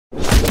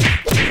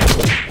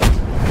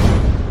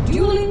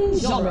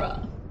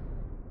genre.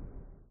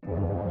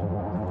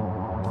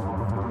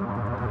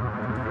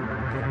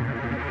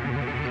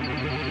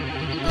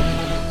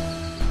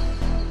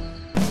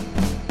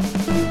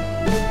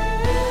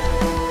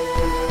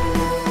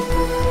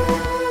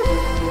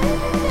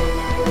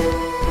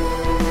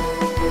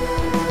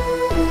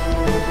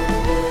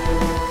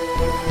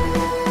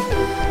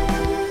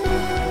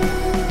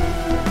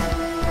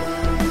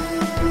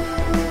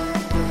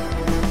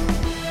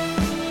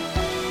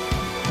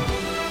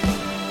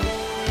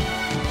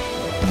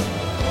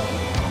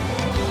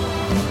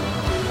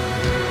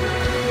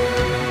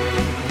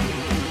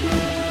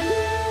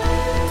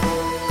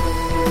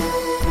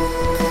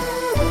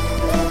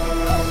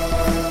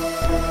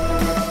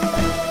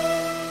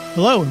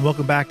 Hello and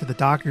welcome back to the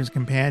Doctor's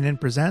Companion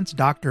presents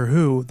Doctor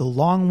Who, The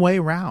Long Way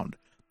Round,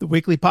 the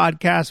weekly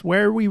podcast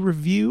where we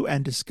review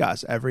and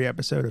discuss every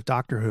episode of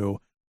Doctor Who,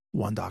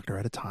 one doctor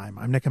at a time.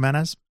 I'm Nick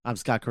Jimenez. I'm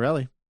Scott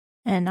Corelli.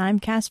 And I'm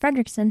Cass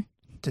Fredrickson.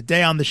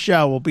 Today on the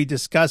show, we'll be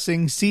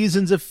discussing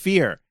Seasons of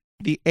Fear,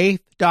 the 8th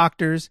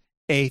Doctor's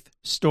 8th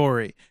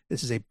story.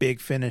 This is a Big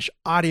Finish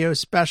audio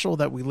special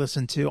that we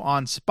listened to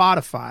on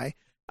Spotify,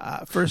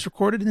 first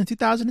recorded in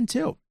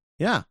 2002.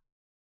 Yeah.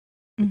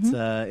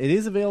 It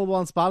is available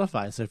on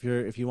Spotify, so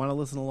if you want to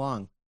listen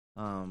along,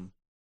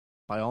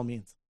 by all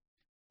means.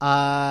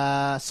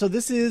 So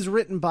this is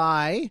written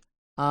by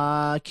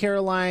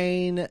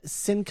Caroline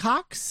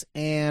Sincox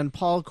and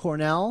Paul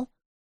Cornell.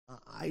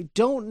 I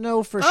don't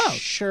know for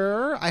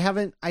sure.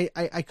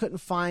 I couldn't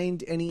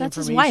find any That's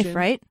information. That's his wife,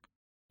 right?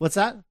 What's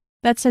that?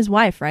 That's his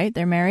wife, right?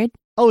 They're married?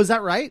 Oh, is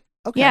that right?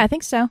 Okay. Yeah, I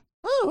think so.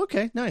 Oh,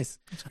 okay. Nice.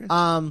 That's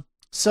great.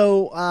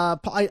 So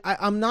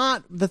I'm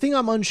not. The thing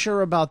I'm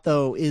unsure about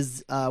though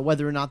is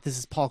whether or not this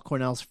is Paul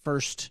Cornell's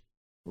first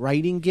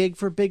writing gig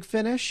for Big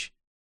Finish.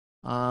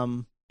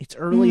 It's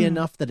early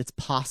enough that it's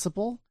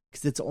possible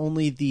because it's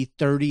only the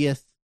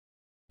 30th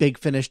Big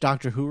Finish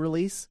Doctor Who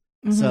release.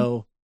 Mm-hmm.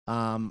 So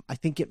I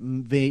think it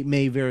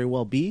may very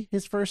well be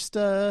his first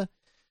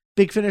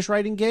Big Finish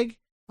writing gig.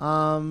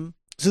 So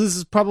this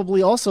is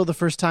probably also the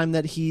first time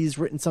that he's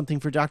written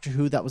something for Doctor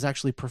Who that was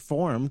actually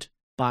performed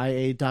by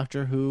a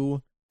Doctor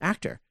Who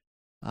actor.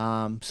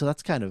 So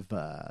that's kind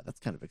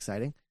of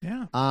exciting.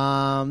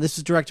 Yeah. This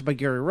is directed by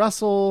Gary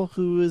Russell,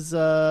 who is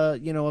a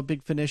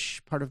Big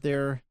Finish part of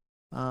their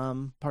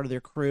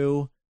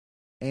crew.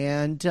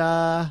 And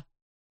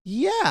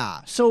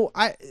yeah. So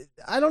I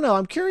don't know.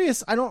 I'm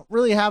curious. I don't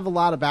really have a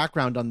lot of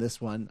background on this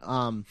one.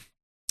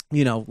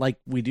 Like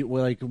we do,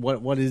 like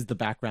what is the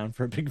background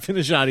for a Big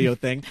Finish audio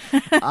thing?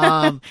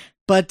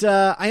 But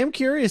I am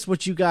curious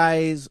what you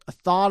guys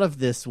thought of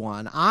this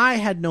one. I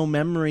had no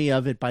memory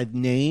of it by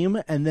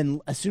name, and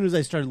then as soon as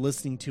I started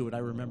listening to it, I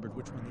remembered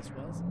which one this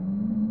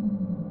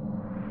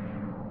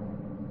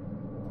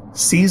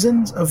was.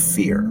 Seasons of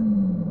Fear,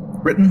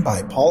 written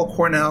by Paul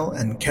Cornell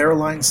and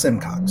Caroline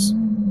Simcox,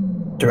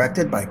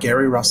 directed by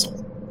Gary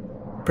Russell,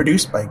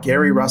 produced by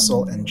Gary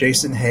Russell and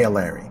Jason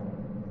Hailary,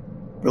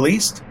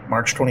 released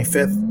March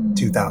 25th,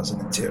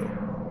 2002.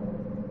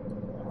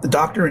 The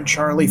Doctor and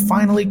Charlie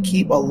finally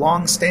keep a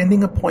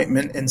long-standing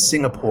appointment in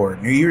Singapore,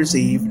 New Year's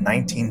Eve,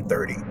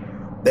 1930.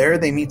 There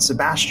they meet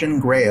Sebastian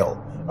Grail,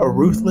 a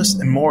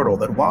ruthless immortal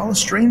that, while a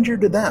stranger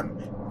to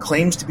them,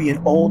 claims to be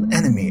an old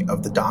enemy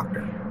of the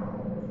Doctor.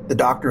 The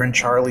Doctor and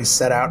Charlie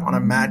set out on a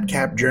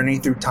madcap journey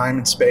through time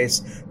and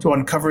space to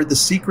uncover the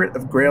secret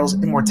of Grail's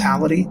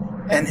immortality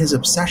and his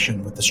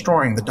obsession with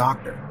destroying the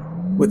Doctor.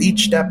 With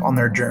each step on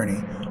their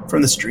journey,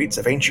 from the streets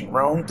of ancient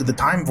Rome to the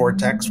time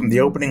vortex from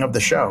the opening of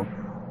the show,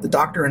 the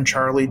Doctor and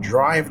Charlie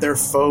drive their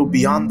foe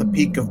beyond the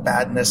peak of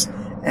badness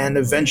and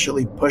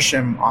eventually push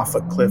him off a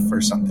cliff or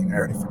something. I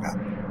already forgot.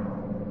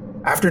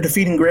 After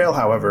defeating Grail,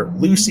 however,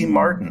 Lucy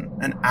Martin,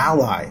 an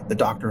ally the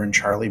Doctor and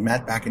Charlie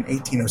met back in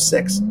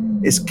 1806,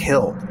 is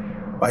killed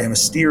by a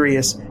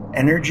mysterious,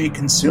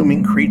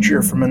 energy-consuming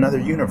creature from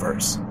another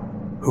universe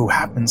who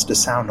happens to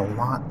sound a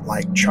lot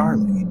like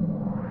Charlie.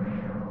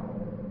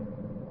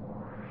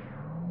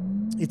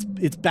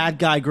 It's bad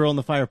guy, girl in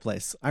the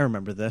fireplace. I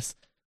remember this.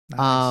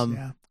 Nice,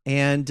 yeah.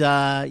 And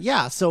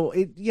so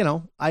it,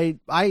 I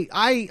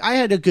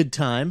had a good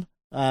time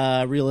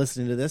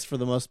re-listening to this for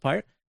the most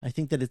part. I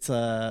think that it's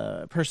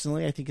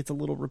personally, I think it's a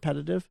little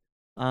repetitive.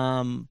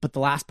 But the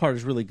last part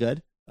is really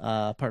good.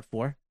 Part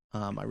 4,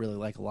 I really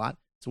like a lot.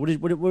 So what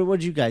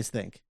did you guys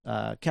think?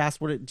 Cass,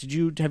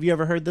 have you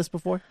ever heard this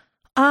before?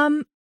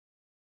 I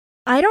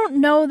don't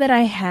know that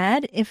I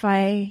had. If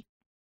I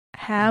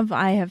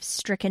have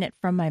stricken it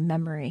from my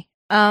memory.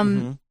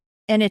 And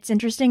it's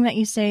interesting that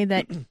you say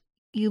that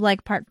you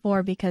like part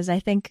 4 because I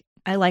think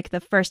I like the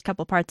first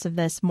couple parts of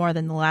this more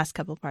than the last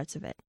couple parts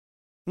of it.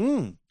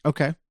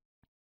 Okay.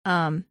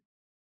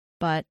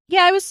 But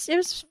yeah, it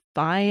was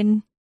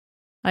fine,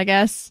 I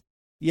guess.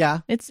 Yeah.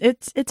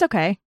 It's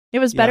okay. It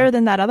was better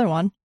than that other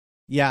one.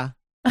 Yeah.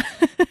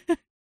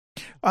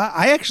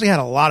 I actually had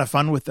a lot of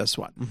fun with this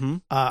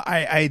one.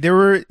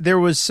 Mm-hmm. There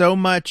was so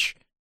much,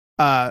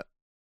 there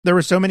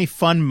were so many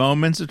fun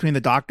moments between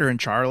the Doctor and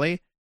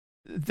Charlie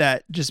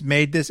that just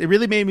made this. It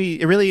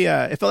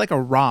felt like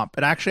a romp.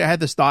 And actually, I had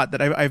this thought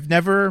that I've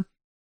never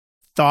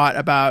thought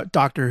about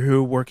Doctor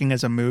Who working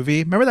as a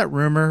movie. Remember that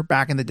rumor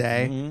back in the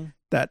day Mm-hmm.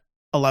 that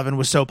 11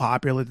 was so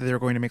popular that they were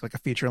going to make like a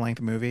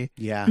feature-length movie?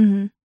 Yeah.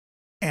 Mhm.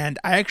 And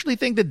I actually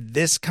think that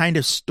this kind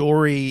of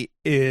story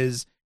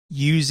is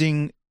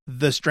using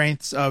the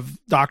strengths of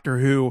Doctor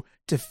Who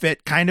to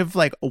fit kind of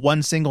like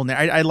one single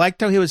I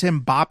liked how he was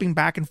him bopping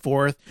back and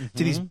forth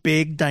to these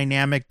big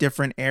dynamic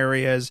different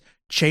areas,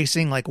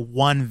 chasing like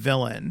one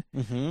villain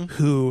Mm-hmm.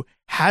 who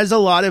has a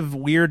lot of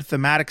weird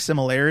thematic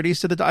similarities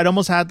to it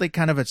almost had like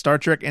kind of a Star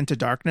Trek Into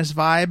Darkness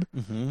vibe.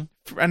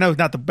 Mm-hmm. I know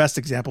not the best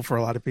example for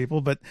a lot of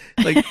people, but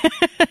like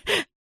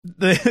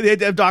the idea of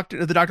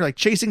the doctor like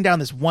chasing down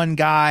this one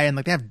guy, and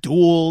like they have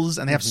duels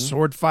and they have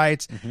sword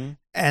fights,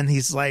 and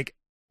he's like,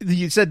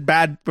 you said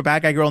bad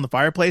guy girl in the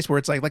fireplace, where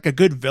it's like a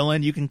good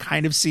villain, you can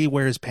kind of see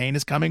where his pain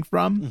is coming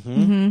from.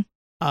 Mm-hmm.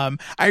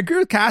 Mhm. I agree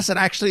with Cass that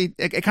actually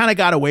it kind of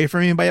got away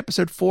from me by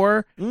episode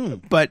 4,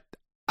 but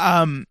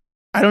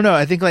I don't know.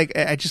 I think like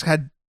I just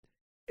had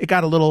it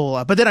got a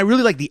little, but then I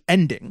really like the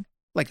ending.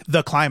 Like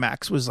the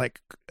climax was like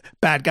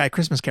bad guy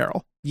Christmas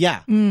Carol.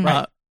 Yeah. Mm.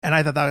 Right. And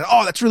I thought that was,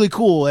 oh, that's really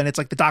cool. And it's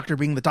like the doctor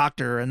being the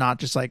doctor and not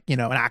just like, you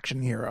know, an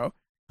action hero.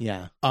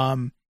 Yeah.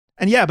 And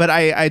yeah, but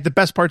I the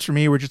best parts for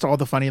me were just all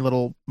the funny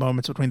little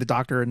moments between the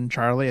doctor and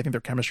Charlie. I think their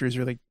chemistry is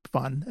really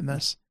fun in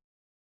this.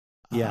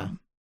 Yeah.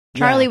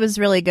 Charlie Yeah. was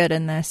really good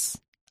in this.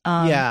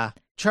 Yeah.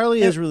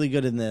 Charlie is really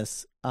good in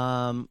this.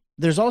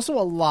 There's also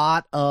a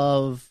lot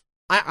of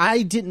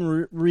I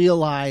didn't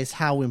realize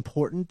how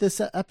important this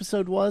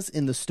episode was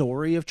in the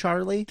story of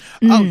Charlie.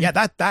 Oh yeah,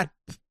 that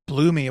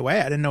blew me away.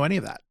 I didn't know any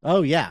of that.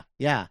 Oh yeah,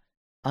 yeah.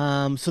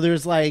 So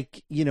there's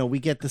like, you know, we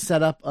get the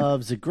setup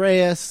of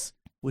Zagreus,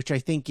 which I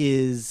think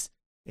is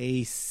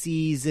a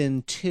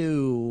season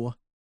 2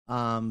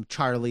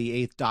 Charlie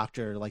 8th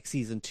Doctor, like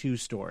season 2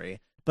 story.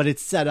 But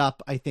it's set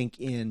up, I think,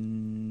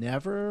 in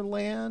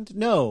Neverland.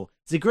 No,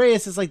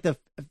 Zagreus is like the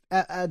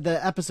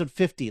episode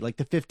 50, like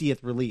the 50th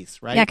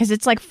release, right? Yeah, because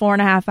it's like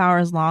 4.5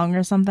 hours long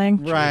or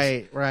something.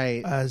 Right.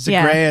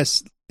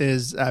 Zagreus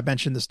is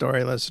mentioned the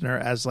story listener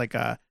as like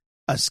a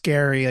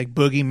scary like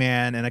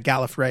boogeyman and a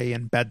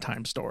Gallifreyan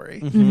bedtime story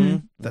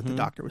that the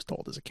doctor was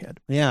told as a kid.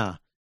 Yeah.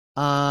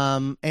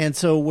 And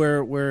so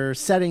we're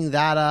setting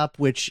that up,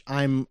 which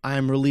I'm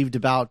relieved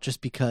about,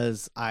 just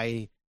because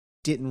I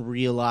didn't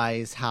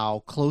realize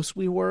how close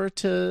we were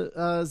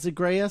to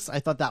Zagreus. I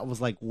thought that was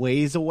like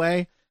ways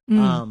away.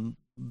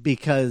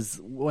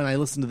 Because when I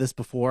listened to this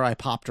before, I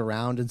popped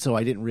around, and so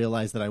I didn't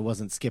realize that I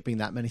wasn't skipping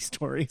that many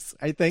stories,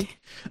 I think,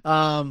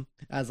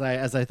 as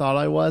I thought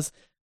I was.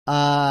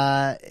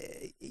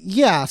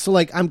 Yeah, so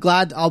like I'm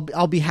glad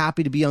I'll be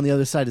happy to be on the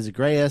other side of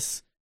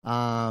Zagreus,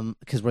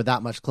 because we're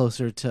that much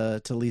closer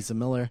to Lisa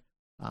Miller.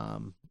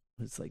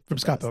 It's like From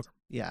Scott Pilgrim.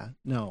 Yeah,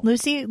 no,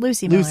 Lucy Miller,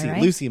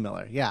 right? Lucy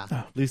Miller. Yeah,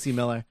 Oh. Lucy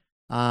Miller.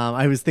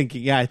 I was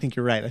thinking, yeah, I think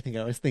you're right. I think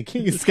I was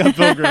thinking Scott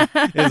Pilgrim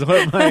is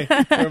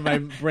where my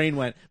brain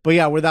went. But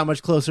yeah, we're that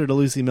much closer to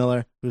Lucy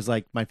Miller, who's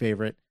like my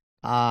favorite.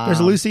 There's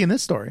a Lucy in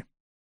this story.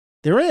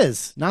 There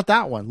is, not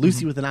that one.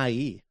 Lucy with an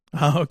IE.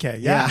 Oh, okay.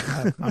 Yeah.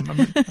 I'm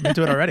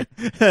into it already.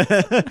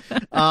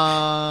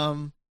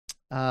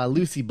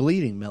 Lucy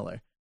Bleeding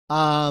Miller.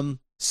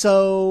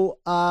 So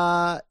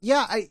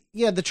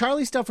the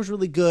Charlie stuff was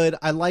really good.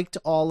 I liked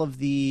all of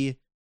the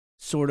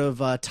sort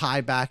of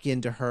tie back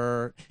into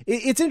her.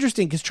 It's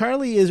interesting because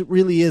Charlie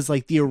really is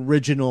like the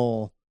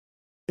original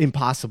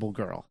Impossible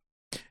Girl.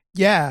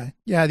 Yeah.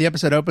 The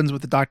episode opens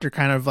with the doctor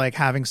kind of like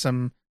having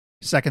some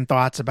second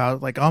thoughts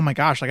about like, oh my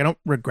gosh, like I don't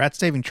regret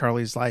saving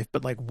Charlie's life,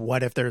 but like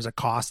what if there's a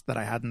cost that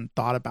I hadn't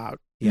thought about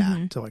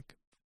to like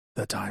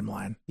the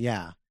timeline.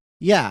 Yeah.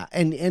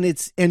 And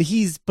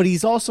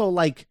he's also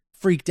like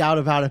freaked out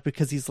about it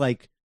because he's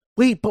like,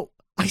 wait, but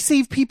I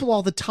save people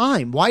all the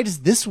time. Why does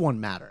this one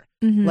matter?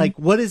 Like,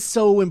 what is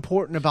so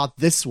important about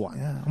this one?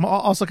 Yeah. I'm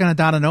also kind of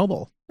Donna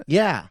Noble.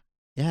 Yeah.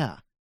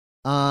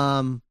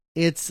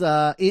 It's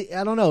I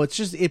don't know. It's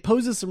just, it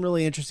poses some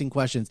really interesting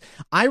questions.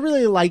 I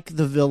really like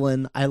the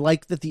villain. I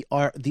like that the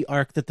arc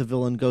that the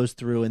villain goes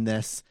through in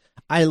this.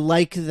 I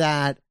like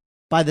that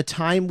by the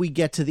time we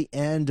get to the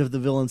end of the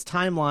villain's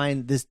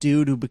timeline, this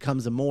dude who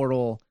becomes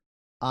immortal,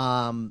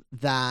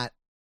 that,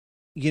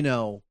 you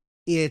know,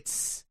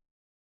 it's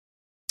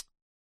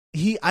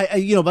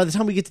by the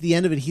time we get to the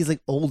end of it, he's like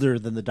older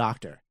than the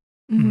doctor.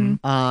 And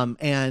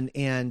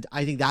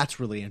I think that's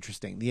really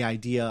interesting. The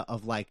idea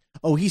of like,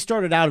 oh, he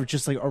started out as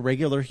just like a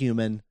regular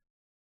human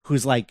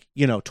who's like,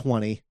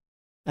 20,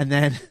 and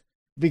then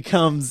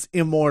becomes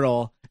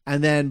immortal.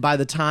 And then by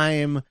the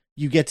time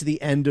you get to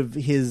the end of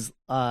his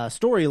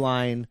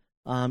storyline,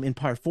 in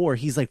part 4,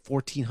 he's like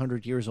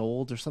 1400 years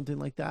old or something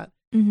like that.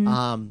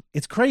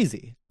 It's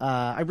crazy.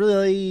 I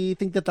really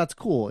think that that's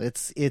cool.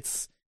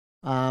 It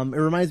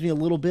reminds me a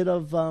little bit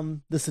of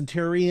the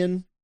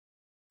Centurion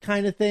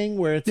kind of thing,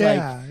 where it's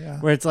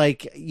where it's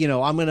like,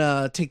 I'm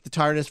gonna take the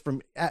TARDIS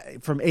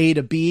from A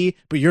to B,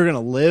 but you're gonna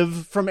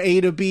live from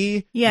A to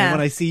B. Yeah. And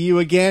when I see you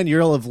again,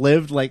 you'll have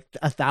lived like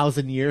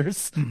 1,000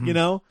 years.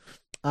 So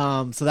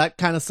that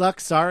kind of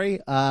sucks. Sorry.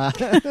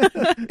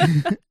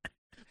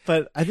 But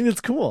but I think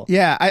it's cool.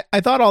 Yeah,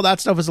 I thought all that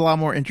stuff was a lot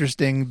more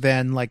interesting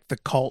than like the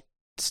cult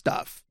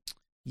stuff.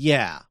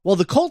 Yeah. Well,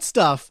 the cult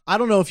stuff, I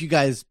don't know if you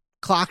guys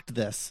clocked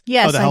this.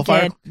 Yes, the I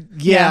Hellfire?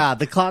 did. Yeah,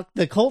 the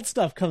cult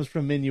stuff comes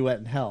from Minuet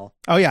in Hell.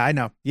 Oh yeah, I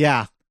know.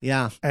 Yeah.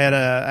 I had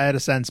a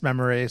sense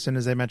memory as soon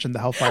as they mentioned the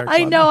Hellfire Club.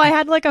 I know. I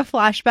had like a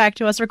flashback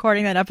to us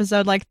recording that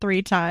episode like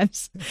 3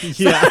 times.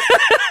 Yeah.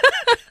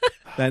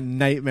 That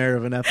nightmare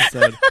of an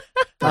episode.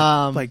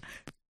 like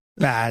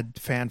bad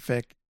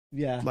fanfic.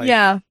 Yeah. Like,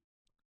 yeah.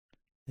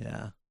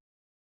 Yeah.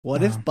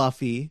 What if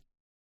Buffy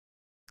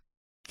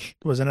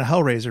was in a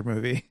Hellraiser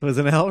movie? was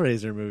in a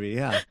Hellraiser movie?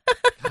 Yeah.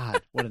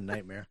 God, what a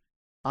nightmare.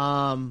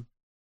 One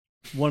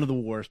of the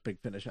worst Big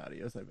Finish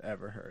audios I've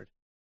ever heard.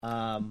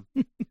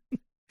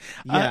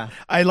 Yeah.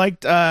 I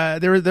liked there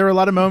were a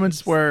lot of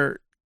moments where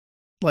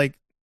like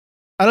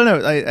I don't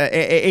know,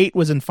 8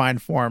 was in fine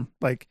form.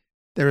 Like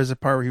there was a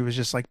part where he was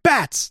just like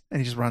bats and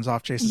he just runs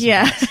off chasing some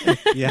bats.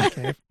 Yeah.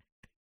 Okay.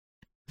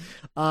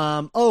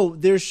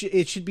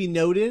 It should be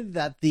noted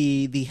that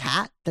the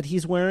hat that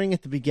he's wearing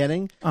at the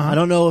beginning, Uh-huh. I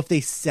don't know if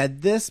they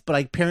said this, but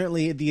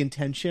apparently the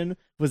intention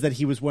was that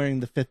he was wearing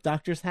the Fifth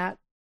Doctor's hat.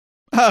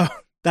 Oh,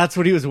 That's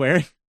what he was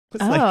wearing.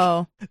 It's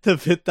Oh, like the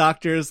Fifth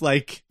Doctor's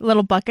like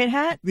little bucket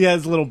hat.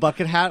 his little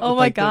bucket hat. Oh with,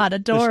 my like, God, the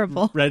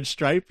adorable. red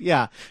stripe.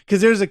 Yeah,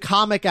 because there's a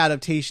comic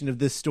adaptation of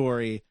this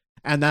story,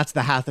 and that's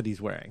the hat that he's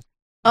wearing.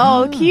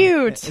 Oh, And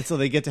cute. so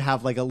they get to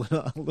have like a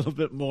little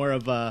bit more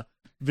of a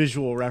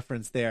visual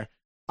reference there.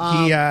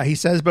 he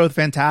says both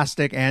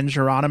Fantastic and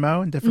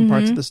Geronimo in different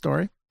parts of the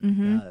story.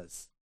 Mm-hmm.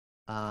 Does.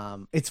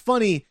 It's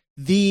funny,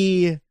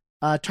 the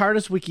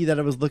TARDIS wiki that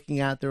I was looking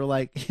at, they were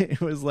like, it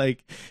was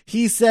like,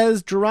 he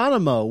says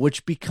Geronimo,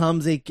 which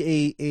becomes a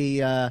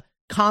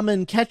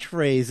common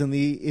catchphrase in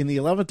the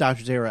 11th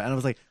Doctor's era, and I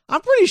was like,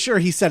 I'm pretty sure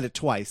he said it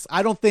twice.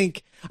 I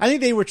think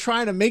they were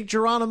trying to make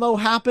Geronimo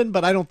happen,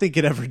 but I don't think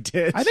it ever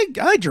did. I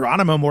like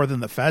Geronimo more than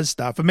the Fez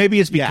stuff, but maybe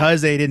it's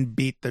because they didn't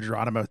beat the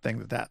Geronimo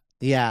thing that.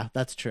 Yeah,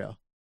 that's true.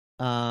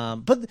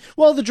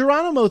 The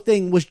Geronimo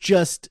thing was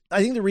just,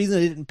 I think the reason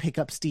it didn't pick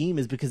up steam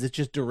is because it's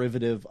just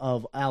derivative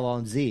of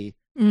Alon-Z,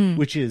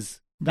 which is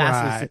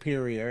vastly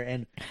superior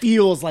and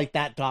feels like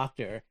that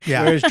Doctor.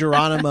 Yeah. Whereas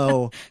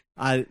Geronimo,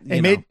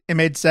 It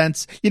made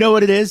sense. You know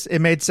what it is? It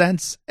made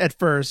sense at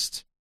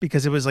first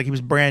because it was like he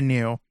was brand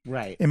new.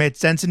 right, It made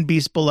sense in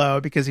Beast Below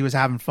because he was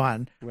having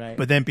fun. right,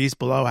 But then Beast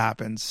Below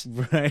happens.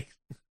 right.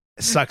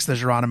 It sucks the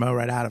Geronimo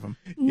right out of him.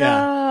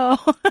 No.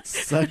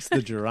 Sucks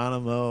the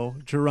Geronimo.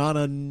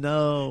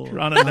 Geronimo.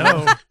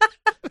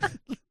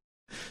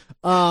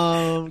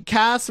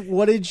 Cass,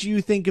 what did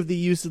you think of the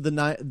use of the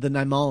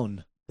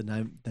Nimon? The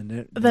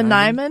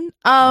Nyman.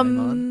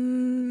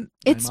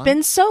 It's Nyman?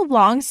 been so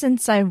long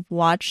since I've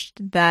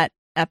watched that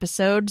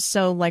episode,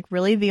 so like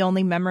really the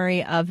only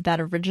memory of that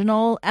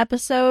original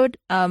episode,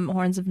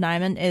 Horns of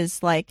Nyman,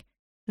 is like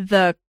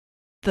the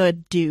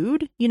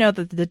dude,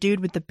 the dude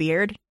with the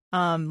beard,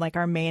 like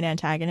our main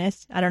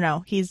antagonist. I don't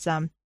know. He's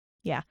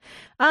yeah.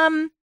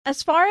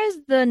 As far as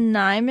the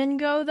Nyman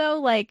go though,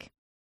 like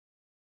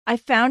I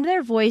found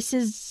their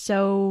voices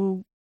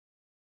so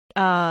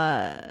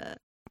I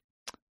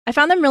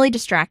found them really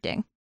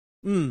distracting.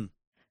 Mm.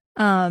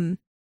 And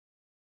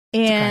It's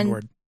a kind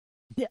word.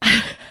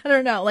 I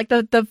don't know, like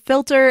the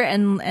filter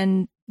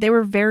and they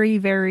were very,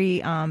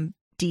 very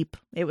deep.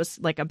 It was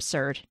like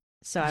absurd.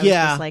 So I was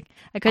just like,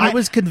 I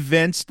was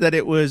convinced that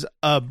it was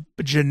a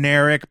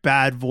generic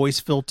bad voice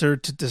filter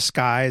to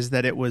disguise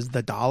that it was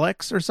the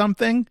Daleks or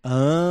something.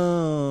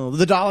 Oh,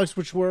 the Daleks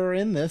which were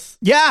in this.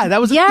 Yeah,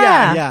 that was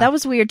yeah, yeah. that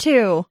was weird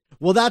too.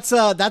 Well, that's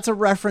a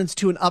reference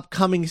to an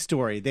upcoming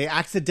story. They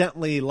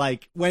accidentally,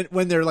 like,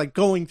 when they're like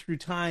going through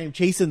time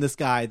chasing this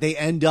guy, they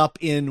end up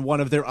in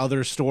one of their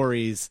other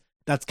stories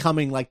that's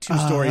coming like 2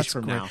 stories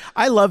from great. now.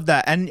 I love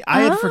that, and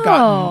I had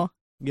forgotten.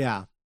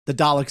 Yeah, the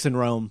Daleks in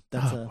Rome.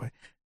 That's boy.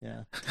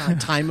 yeah,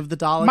 Time of the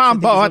Daleks.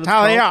 Mambo I think is what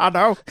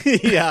Italiano. it's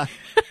called. Yeah,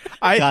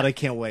 I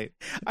can't wait.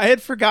 I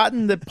had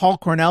forgotten that Paul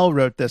Cornell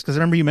wrote this because I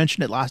remember you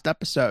mentioned it last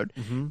episode.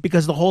 Mm-hmm.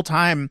 Because the whole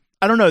time,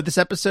 I don't know, this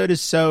episode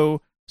is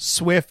so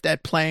swift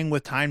at playing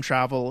with time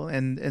travel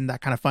and in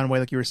that kind of fun way,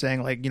 like you were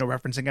saying, like,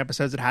 referencing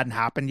episodes that hadn't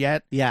happened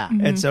yet. Yeah,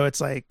 Mhm. And so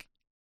it's like,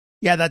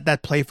 yeah,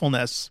 that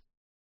playfulness,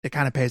 it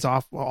kind of pays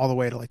off all the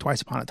way to like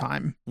Twice Upon a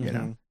Time,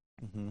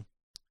 Mm-hmm.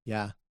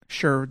 Yeah,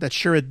 Sure, that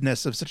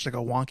sureness of such like a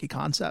wonky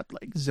concept,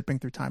 like zipping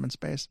through time and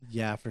space.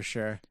 yeah, for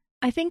sure.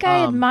 I think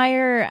I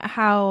admire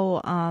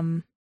how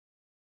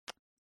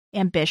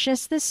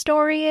ambitious this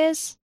story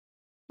is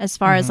as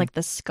far as Mhm. like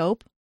the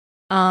scope.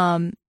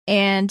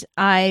 And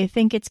I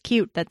think it's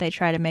cute that they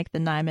try to make the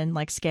Nyman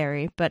like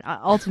scary, but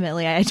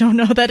ultimately I don't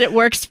know that it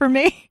works for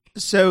me.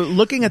 So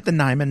looking at the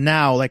Nyman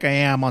now, like I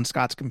am on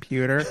Scott's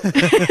computer,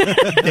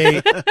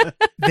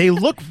 they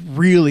look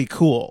really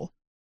cool.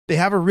 They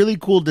have a really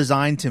cool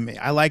design to me.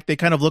 They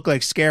kind of look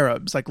like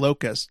scarabs, like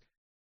locusts,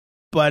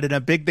 but in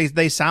a big,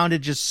 they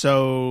sounded just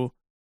so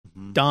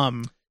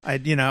dumb.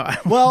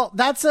 Well,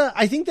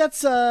 I think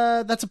that's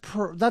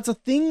a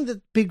thing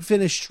that Big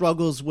Finish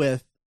struggles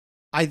with.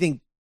 I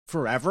think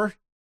forever,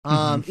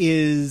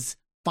 is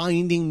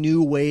finding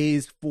new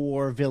ways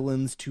for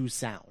villains to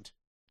sound,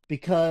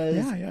 because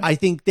Yeah. I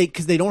think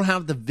because they don't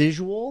have the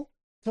visual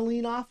to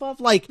lean off of.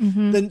 Like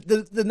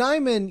the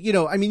Nyman, you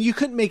know, I mean, you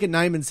couldn't make a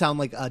Nyman sound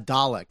like a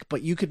Dalek,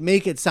 but you could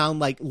make it sound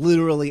like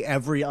literally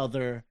every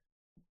other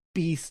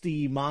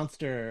beastie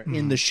monster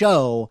in the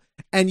show,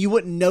 and you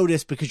wouldn't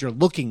notice because you're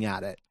looking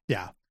at it.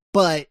 Yeah.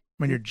 But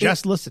when you're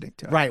just listening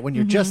to it. Right, when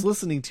you're just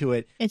listening to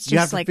it, It's you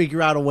have just to like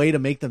figure out a way to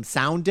make them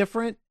sound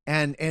different,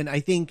 and I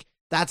think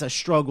that's a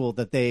struggle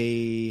that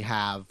they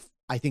have,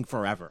 I think,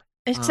 forever.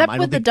 except I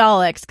with don't the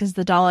Daleks, because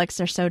the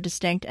Daleks are so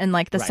distinct, and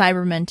like the Right.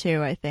 Cybermen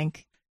too, I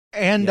think.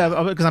 And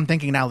Yeah. because I'm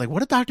thinking now, like, what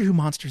do Doctor Who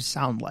monsters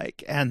sound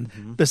like? And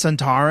Mhm. the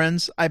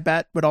Centaurans, I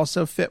bet, would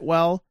also fit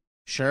well.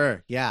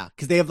 Sure, yeah,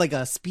 because they have like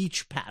a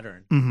speech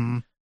pattern. Mm-hmm.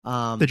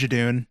 The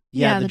Jadoon.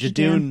 Yeah, Yeah, the the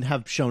Jadoon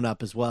have shown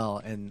up as well,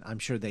 and I'm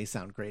sure they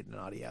sound great in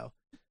audio.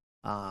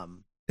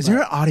 Is there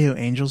an Audio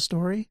Angel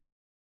story?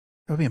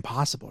 That would be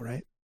impossible,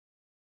 right?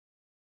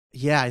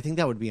 Yeah, I think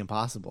that would be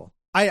impossible.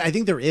 I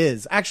think there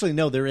is. Actually,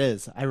 no, there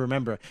is. I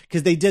remember.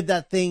 Because they did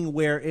that thing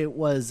where it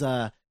was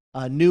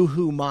new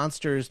Who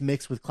monsters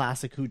mixed with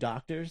classic Who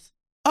doctors.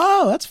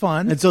 Oh, that's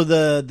fun. And so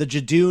the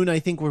Jadoon, I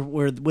think,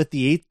 were with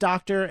the 8th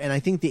Doctor, and I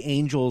think the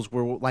Angels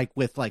were like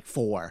with like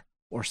 4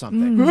 or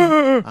something.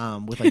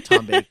 With like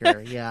Tom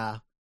Baker. Yeah.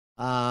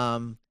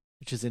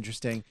 Which is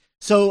interesting.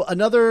 So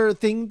another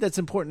thing that's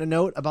important to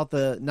note about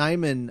the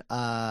Nyman,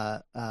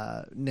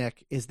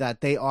 Nick, is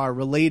that they are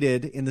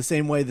related in the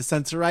same way the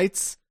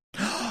Sensorites.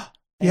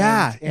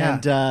 Yeah,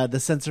 and the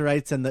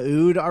Sensorites and the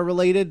Ood are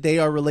related. They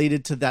are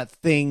related to that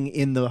thing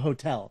in the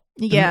hotel.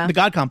 Yeah. The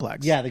God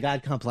Complex. Yeah, the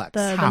God Complex.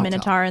 The How?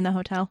 Minotaur in the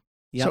hotel.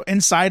 Yep. So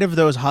inside of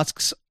those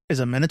husks is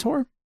a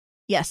Minotaur?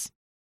 Yes.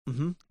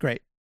 Mm-hmm.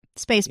 Great.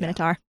 Space Yeah.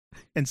 Minotaur.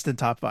 Instant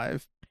top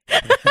 5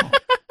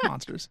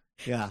 monsters.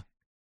 Yeah.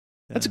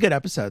 That's a good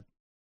episode.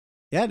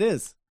 Yeah, it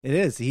is. It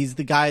is. He's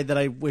the guy that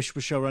I wish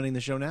was show running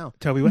the show now.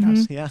 Toby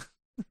Woodhouse. Yeah.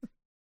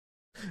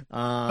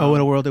 Oh,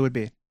 what a world it would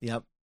be.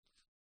 Yep.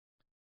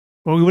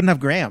 Well, we wouldn't have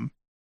Graham.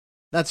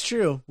 That's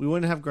true. We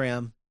wouldn't have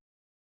Graham.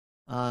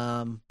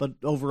 But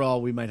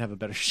overall, we might have a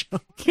better show.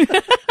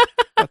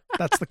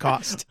 That's the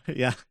cost.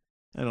 Yeah.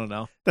 I don't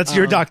know. That's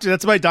your doctor.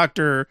 That's my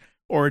doctor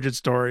origin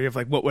story of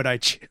like, what would I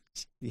choose?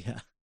 Yeah.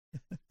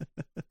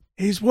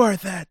 He's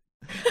worth it.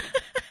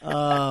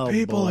 Oh,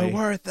 People boy. are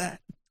worth it.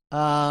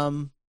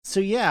 So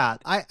yeah,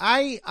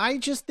 I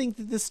just think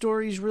that this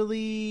story is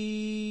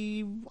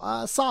really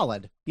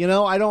solid. You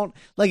know, I don't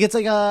like it's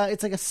like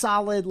a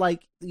solid,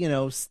 like, you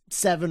know,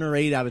 7 or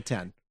 8 out of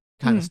 10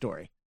 kind of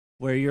story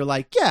where you're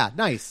like, yeah,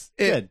 nice,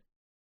 good.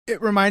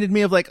 It reminded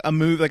me of like a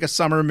movie, like a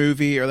summer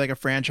movie or like a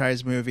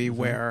franchise movie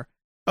where,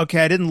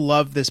 okay, I didn't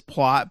love this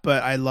plot,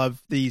 but I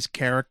love these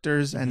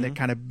characters, and it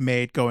kind of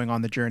made going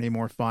on the journey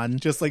more fun.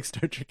 Just like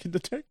Star Trek and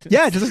Detectives.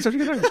 Yeah, just like Star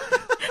Trek and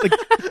Detectives. Like,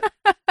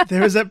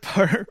 there was that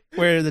part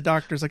where the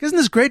doctor's like, isn't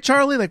this great,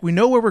 Charlie? Like, we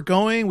know where we're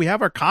going. We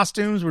have our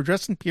costumes. We're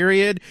dressed in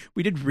period.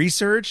 We did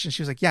research. And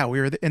she was like, yeah, we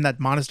were in that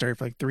monastery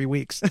for like 3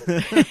 weeks.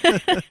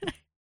 It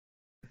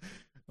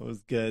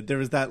was good. There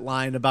was that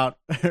line about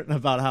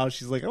how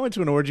she's like, I went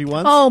to an orgy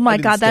once. Oh I my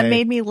didn't God, that stay."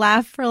 made me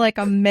laugh for like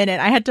a minute.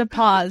 I had to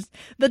pause.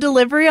 The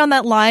delivery on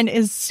that line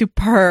is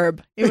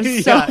superb. It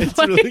was so yeah, it's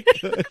funny. really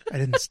good. I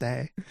didn't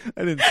stay.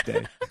 I didn't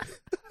stay.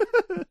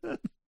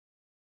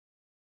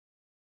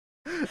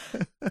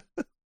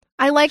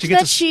 I liked She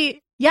gets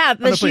that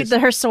no, please.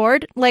 her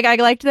sword. Like, I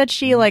liked that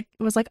she like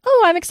was like,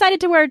 oh, I'm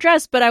excited to wear a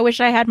dress, but I wish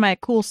I had my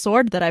cool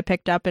sword that I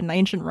picked up in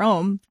ancient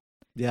Rome.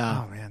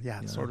 Yeah. Oh man, yeah,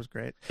 the sword was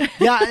great.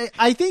 Yeah,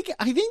 I think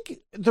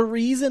the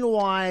reason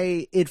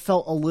why it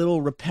felt a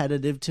little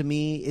repetitive to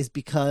me is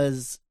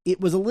because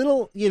it was a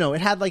little, you know,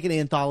 it had like an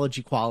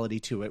anthology quality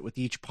to it, with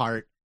each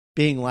part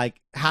being like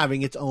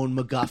having its own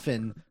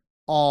MacGuffin,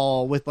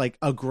 all with like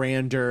a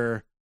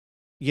grander,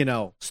 you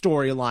know,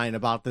 storyline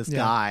about this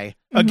guy.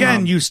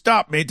 Again, you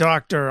stopped me,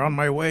 Doctor, on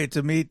my way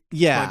to meet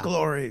my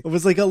glory. It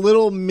was like a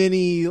little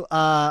mini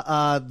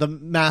the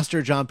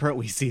Master John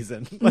Pertwee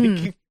season.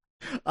 Like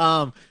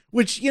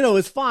which, you know,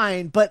 is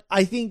fine, but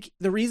I think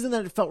the reason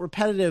that it felt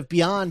repetitive,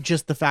 beyond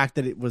just the fact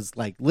that it was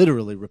like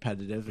literally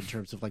repetitive in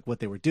terms of like what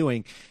they were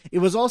doing, it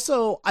was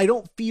also, I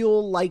don't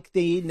feel like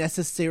they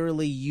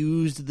necessarily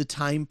used the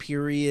time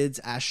periods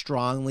as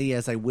strongly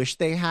as I wish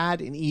they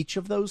had in each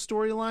of those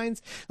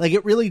storylines. Like,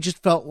 it really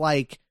just felt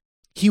like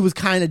he was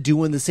kind of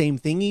doing the same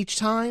thing each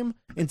time,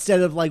 instead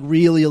of like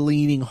really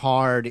leaning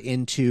hard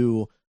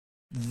into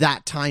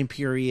that time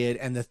period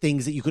and the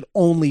things that you could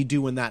only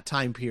do in that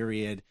time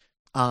period.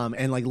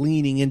 And like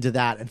leaning into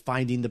that and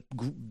finding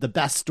the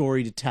best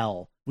story to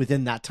tell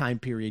within that time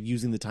period,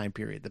 using the time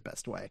period the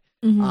best way.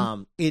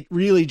 It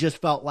really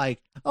just felt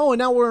like, oh, and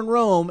now we're in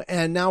Rome,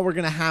 and now we're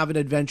going to have an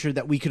adventure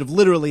that we could have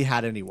literally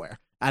had anywhere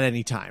at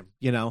any time,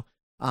 you know?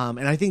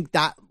 And I think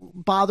that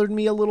bothered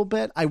me a little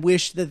bit. I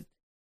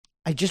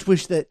just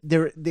wish that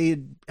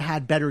they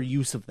had better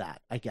use of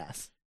that, I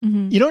guess.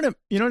 You know what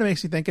it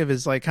makes me think of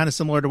is like kind of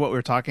similar to what we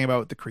were talking about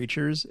with the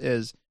creatures,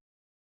 is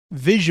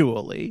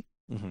visually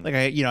Mhm. Like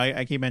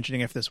I keep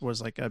mentioning if this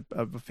was like a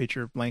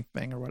feature length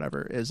thing or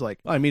whatever, is like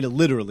I mean, it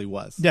literally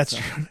was. that's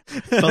true.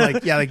 But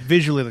like like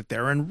visually, like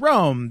they're in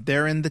Rome,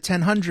 they're in the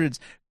 1000s,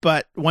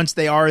 but once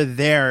they are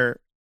there,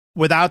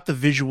 without the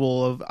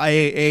visual of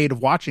aid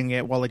of watching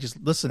it while like just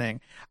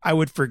listening, I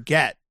would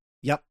forget.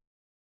 Yep.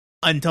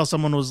 Until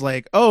someone was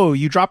like, "Oh,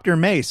 you dropped your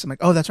mace." I'm like,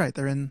 "Oh, that's right.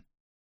 They're in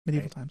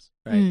medieval times."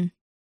 Right. Mm.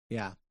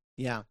 Yeah.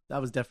 That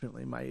was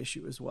definitely my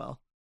issue as well.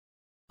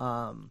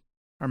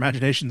 Our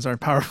imaginations aren't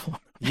powerful.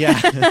 Yeah.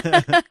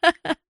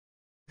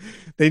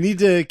 They need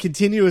to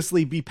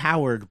continuously be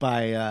powered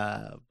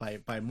by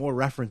more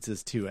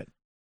references to it,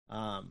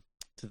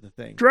 to the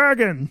thing,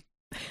 Dragon.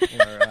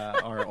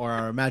 or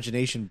our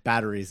imagination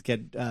batteries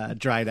get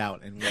dried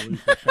out and we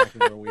lose track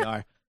of where we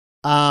are.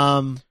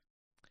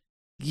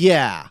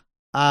 Yeah.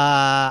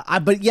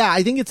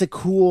 I think it's a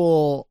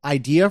cool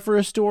idea for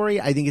a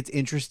story. I think it's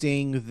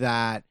interesting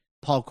that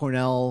Paul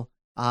Cornell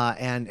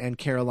and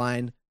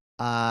Caroline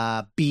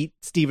beat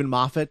Stephen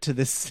Moffat to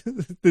this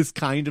this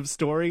kind of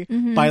story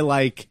Mhm. by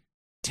like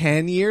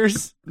 10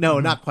 years. No,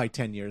 Mhm. not quite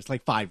 10 years,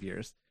 like 5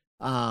 years.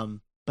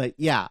 But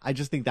yeah, I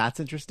just think that's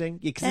interesting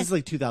because this is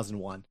like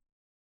 2001.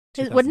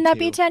 Wouldn't that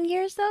be 2002, 10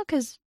 years though?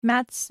 Because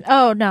Matt's.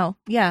 Oh no,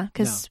 yeah.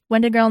 Because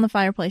when did Girl in the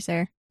Fireplace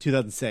air?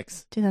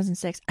 2006?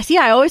 2006. See,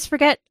 I always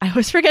forget. I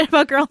always forget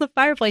about Girl in the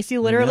Fireplace. You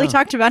literally know.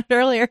 talked about it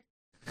earlier,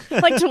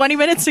 like 20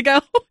 minutes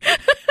ago.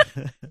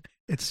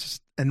 It's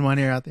just in one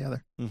ear out the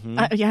other.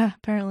 Mhm. Yeah,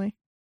 apparently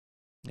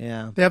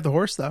Yeah. They have the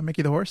horse though,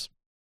 Mickey the horse.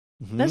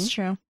 Mhm. that's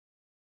true.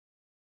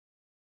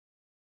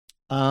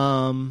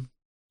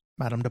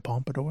 Madame de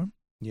Pompadour.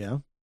 Yeah.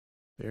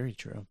 Very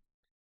true.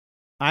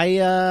 I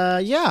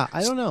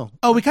don't know.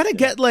 Oh, we kind of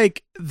get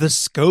like the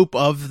scope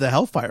of the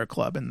Hellfire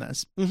Club in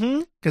this,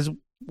 Mm-hmm. because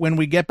when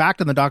we get back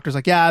to the doctor's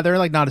like, yeah, they're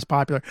like not as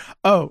popular.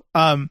 Oh,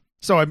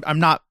 so I'm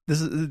not.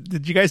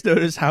 Did you guys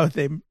notice how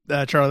they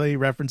Charlie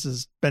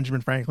references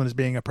Benjamin Franklin as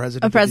being a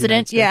president? A of the United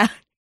president, States?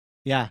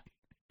 yeah.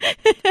 Yeah.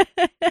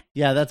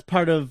 Yeah, that's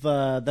part of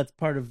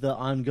the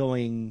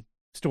ongoing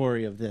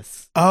story of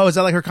this. Oh, is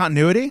that like her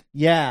continuity?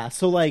 Yeah,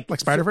 so like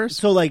Spider-Verse?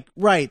 So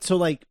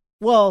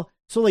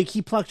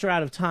he plucked her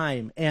out of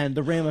time, and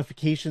the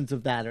ramifications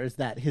of that is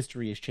that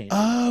history is changing,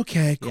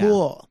 Okay, Yeah.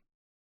 cool.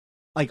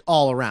 like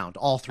all around,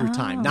 all through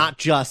time, Oh. not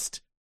just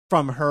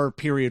from her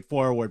period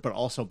forward, but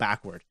also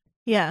backward.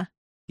 Yeah.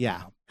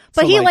 Yeah,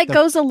 But So, he the-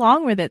 goes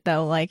along with it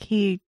though. Like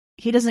he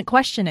doesn't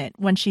question it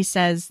when she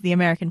says the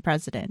American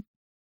president.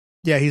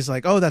 Yeah, he's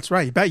like, oh, that's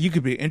right. You bet you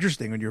could be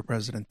interesting when you were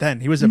president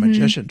then. He was a Mhm.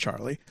 magician,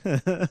 Charlie.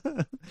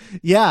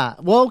 Yeah,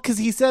 well, because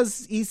he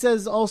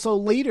says also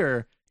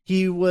later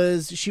she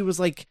was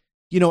like,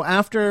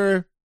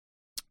 after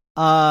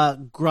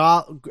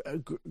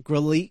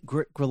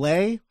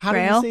Grelay, how did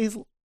Grail? he say his?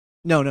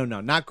 No,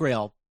 not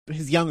Grail.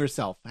 His younger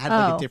self had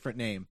like Oh. a different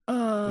name. It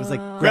was like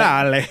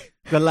Grale.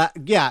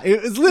 Yeah,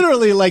 it was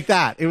literally like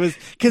that. It was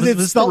because Was it's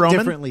this the spelled Roman?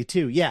 differently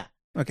too. Yeah,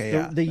 Okay, the,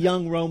 yeah. the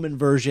young Roman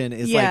version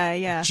is yeah,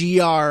 like yeah.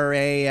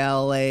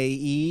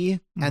 Gralae,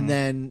 Mhm. and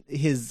then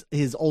his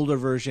older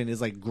version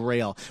is like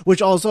Grail,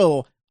 which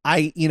also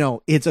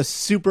it's a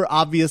super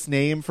obvious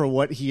name for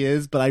what he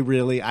is, but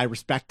I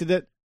respected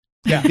it.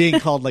 Yeah. Being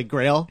called like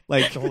Grail,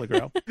 like The Holy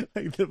Grail.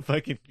 like the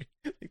fucking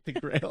like the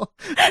Grail.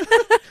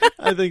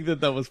 I think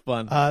that was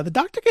fun. The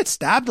doctor gets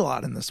stabbed a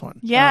lot in this one.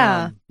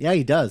 Yeah. Yeah,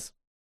 he does.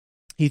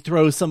 He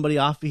throws somebody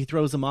off. He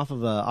throws him off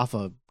of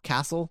a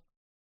castle,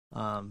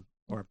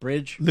 or a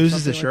bridge. or Loses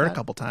his something shirt like a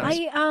couple times.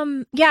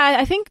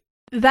 I think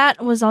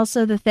that was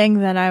also the thing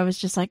that I was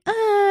just like,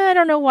 I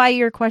don't know why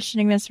you're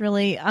questioning this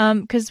really.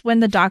 Because when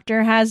the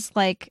doctor has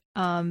like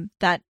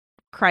that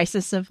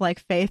crisis of like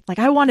faith, like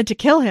I wanted to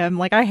kill him,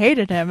 like I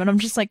hated him, and I'm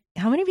just like,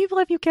 how many people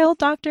have you killed,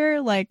 doctor?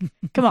 Like,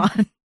 come on.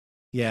 that.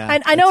 Yeah,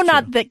 I know that's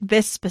not true.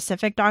 this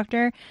specific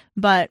doctor,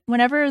 but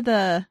whenever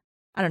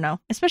I don't know,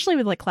 especially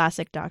with like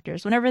classic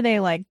doctors, whenever they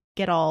like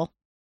get all,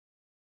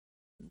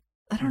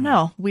 I don't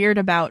know, weird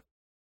about,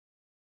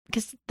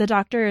 because the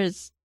doctor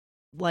is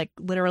like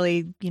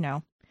literally,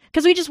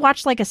 because we just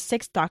watched like a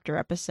Sixth Doctor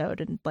episode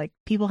and like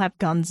people have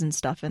guns and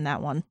stuff in that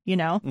one,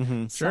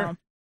 Mhm. Sure.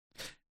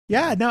 So,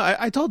 Yeah, no,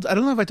 I don't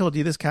know if I told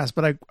you this, Cass,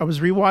 but I was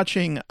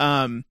rewatching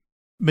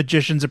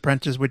Magician's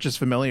Apprentice, which is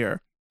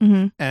familiar,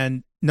 mhm.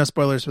 and no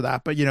spoilers for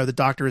that, but the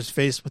doctor is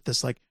faced with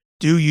this like,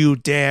 do you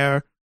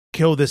dare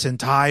kill this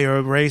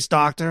entire race,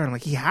 doctor? And I'm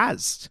like, he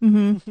has.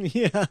 Mhm.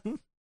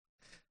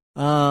 Yeah.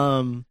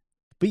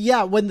 But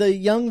yeah, when the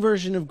young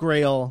version of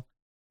Grail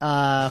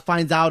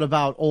finds out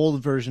about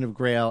old version of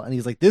Grail, and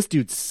he's like, this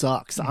dude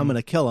sucks, I'm Mhm.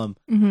 gonna kill him.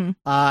 Mhm.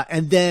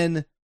 And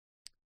then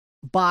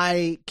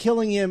by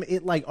killing him,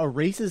 it like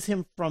erases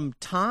him from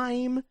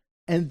time.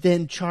 And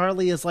then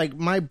Charlie is like,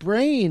 my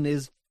brain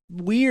is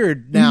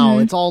weird now.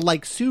 Mhm. It's all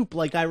like soup.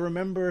 Like I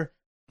remember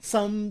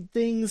some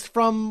things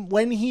from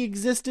when he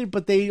existed,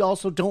 but they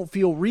also don't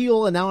feel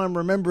real. And now I'm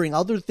remembering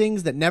other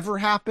things that never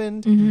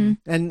happened. Mhm.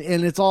 And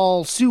it's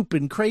all soup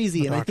and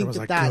crazy. The And I doctor think was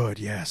that like, good,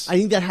 yes. I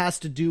think that has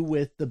to do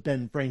with the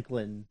Ben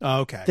Franklin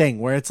Okay. thing,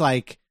 where it's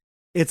like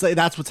It's like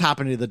that's what's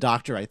happening to the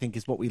Doctor, I think,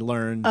 is what we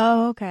learn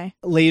Oh, okay.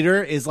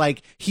 later, is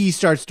like he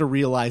starts to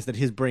realize that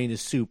his brain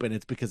is soup and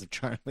it's because of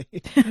Charlie.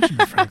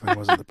 Benjamin Franklin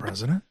wasn't the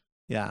president.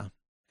 Yeah.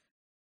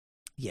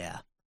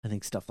 I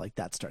think stuff like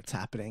that starts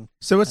happening.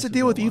 So what's As the we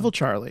deal go with along. evil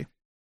Charlie?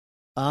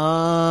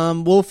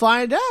 We'll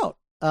find out.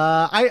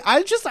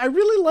 I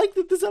really like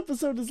that this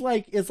episode is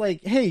like, it's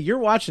like, hey, you're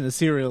watching a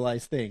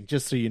serialized thing,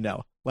 just so you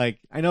know. Like,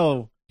 I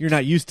know you're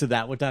not used to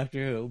that with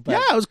Doctor Who, but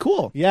Yeah, it was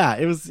cool. yeah,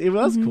 it was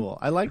Mhm. cool.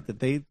 I liked it.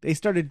 They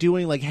started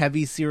doing like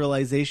heavy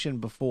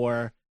serialization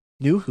before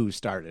New Who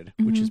started,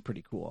 which Mhm. is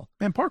pretty cool.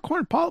 Man,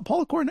 Parkour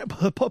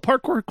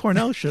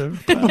Cornell should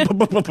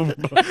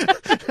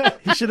have.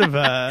 He should have.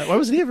 Why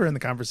wasn't he ever in the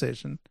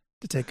conversation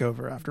to take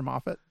over after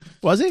Moffat?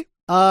 Was he?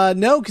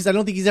 No, because I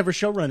don't think he's ever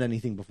showrun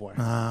anything before.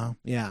 Oh,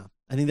 Yeah,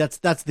 I think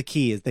that's the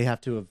key, is they have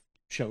to have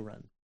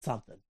showrun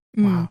something.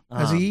 wow. Mm.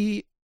 Has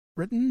he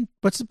written?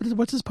 What's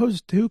his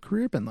post-2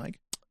 career been like?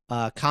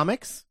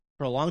 Comics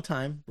for a long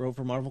time, wrote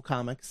for Marvel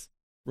Comics,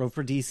 wrote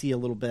for DC a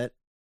little bit,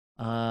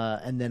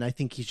 and then I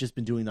think he's just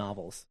been doing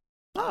novels,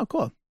 Oh,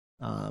 cool.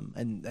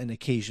 and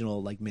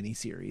occasional like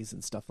miniseries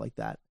and stuff like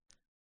that.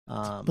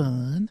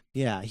 Fun.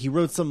 Yeah, he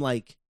wrote some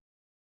like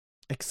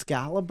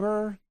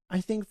Excalibur,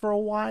 I think, for a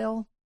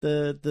while.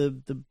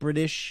 The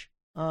British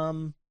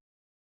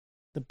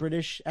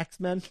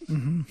X-Men.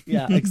 Mhm.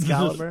 Yeah,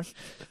 Excalibur.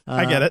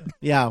 I get it.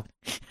 Yeah,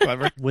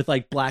 Clever. with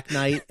like Black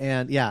Knight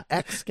and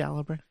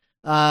Excalibur.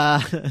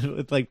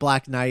 With like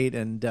Black Knight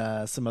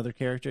and some other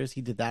characters.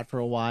 He did that for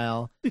a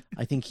while.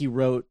 I think he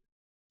wrote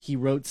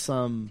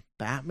some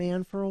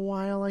Batman for a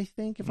while, I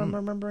think, if I'm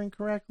remembering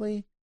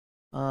correctly.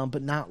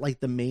 But not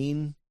like the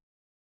main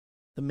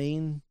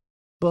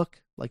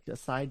book, like a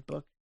side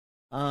book.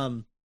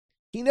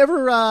 He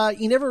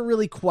never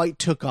really quite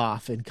took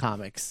off in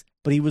comics,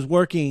 but he was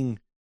working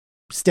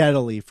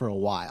steadily for a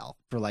while,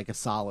 for like a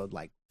solid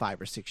like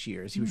 5 or 6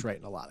 years. He was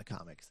writing a lot of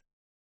comics.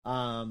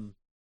 And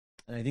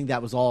I think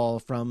that was all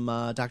from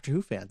Doctor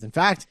Who fans. In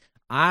fact,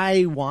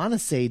 I want to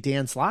say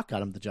Dan Slott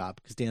got him the job,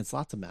 because Dan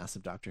Slott's a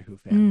massive Doctor Who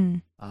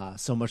fan.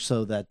 So much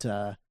so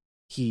that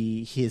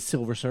his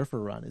Silver Surfer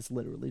run is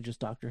literally just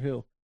Doctor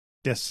Who.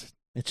 Yes.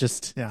 It's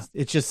just Yeah.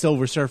 It's just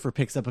Silver Surfer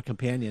picks up a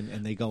companion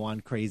and they go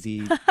on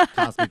crazy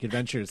cosmic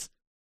adventures.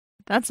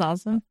 That's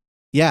awesome.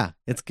 Yeah,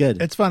 it's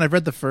good. It's fun. I've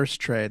read the first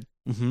trade,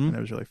 Mm-hmm. and it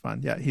was really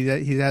fun. Yeah, he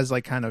has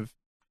like kind of.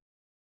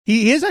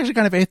 He is actually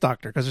kind of Eighth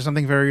Doctor, because there's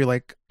something very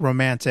like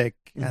romantic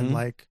and Mhm.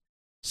 like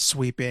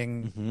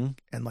sweeping, Mm-hmm.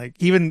 and like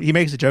even he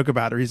makes a joke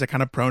about her. He's like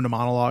kind of prone to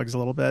monologues a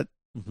little bit.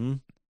 Mm-hmm.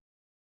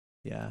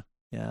 Yeah.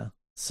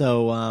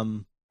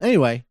 So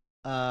anyway,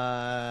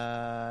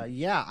 I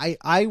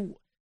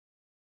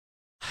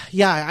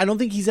don't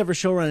think he's ever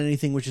showrun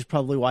anything, which is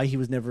probably why he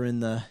was never in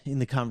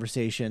the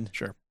conversation.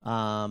 Sure.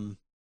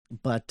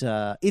 But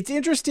it's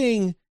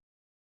interesting.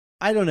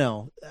 I don't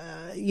know.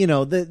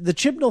 The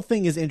Chibnall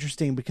thing is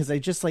interesting, because I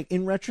just like,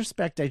 in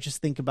retrospect, I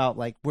just think about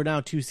like, we're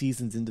now 2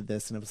 seasons into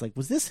this, and it was like,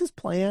 was this his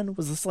plan?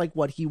 Was this like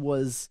what he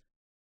was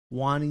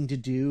wanting to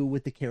do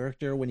with the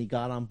character when he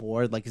got on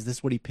board? Like, is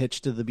this what he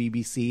pitched to the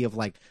BBC of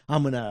like,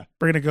 we're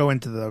gonna go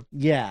into the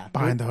behind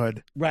behind the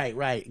hood.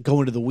 right,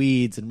 go into the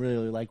weeds and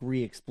really like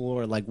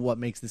re-explore like what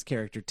makes this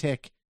character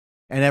tick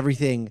and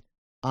everything.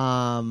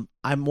 I'm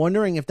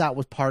wondering if that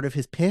was part of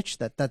his pitch,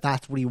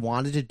 that's what he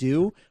wanted to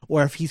do,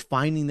 or if he's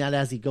finding that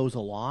as he goes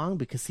along,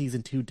 because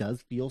season 2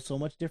 does feel so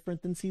much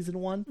different than season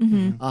 1.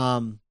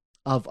 Mm-hmm.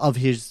 Of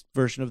his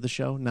version of the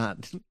show,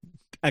 not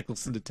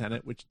Eccleston to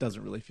Tennant, which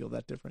doesn't really feel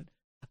that different.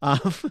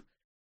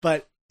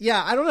 But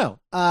yeah, I don't know.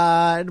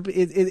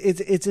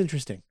 It's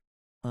interesting.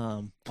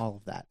 All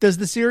of that. Does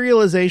the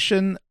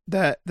serialization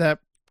that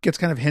gets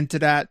kind of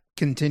hinted at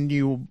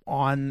continue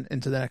on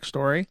into the next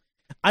story?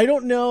 I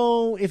don't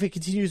know if it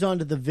continues on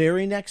to the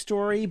very next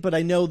story, but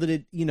I know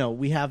that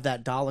we have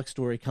that Dalek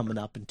story coming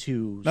up in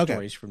 2 Okay.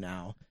 stories from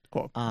now.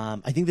 Cool.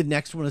 I think the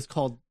next one is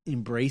called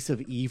Embrace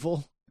of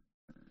Evil,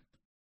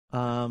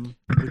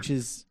 which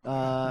is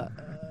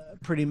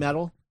pretty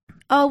metal.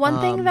 Oh, one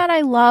thing that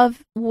I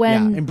love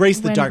when Embrace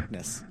the when-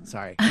 Darkness.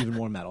 Sorry, even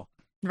more metal.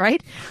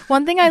 right?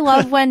 One thing I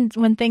love when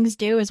things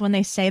do is when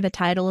they say the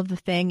title of the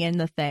thing in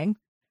the thing.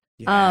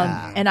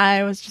 Yeah. And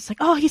I was just like,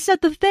 oh, he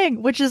said the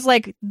thing, which is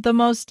like the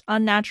most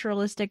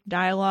unnaturalistic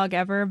dialogue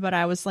ever. But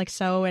I was like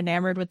so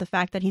enamored with the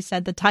fact that he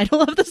said the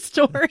title of the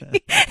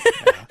story.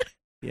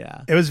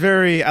 Yeah. It was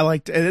very. I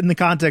liked in the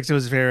context. It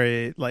was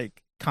very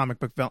like comic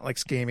book, like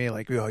schemy.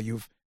 Like, oh,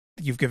 you've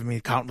given me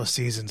countless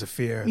seasons of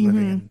fear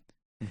living in.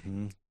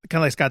 Mm-hmm.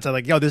 Kind of like Scott said,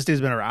 like, yo, this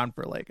dude's been around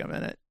for like a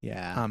minute.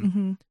 Yeah.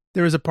 Mhm.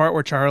 There was a part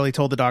where Charlie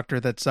told the Doctor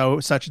that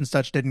such and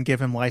such didn't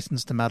give him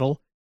license to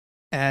meddle,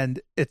 and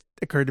it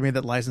occurred to me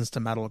that license to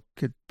meddle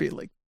could be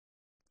like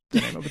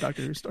the name of a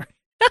Doctor Who story.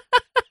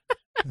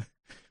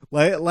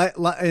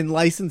 And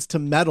License to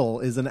Metal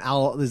is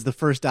is the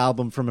first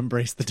album from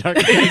Embrace the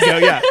Darkness. There you go,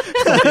 yeah.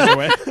 Either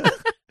way.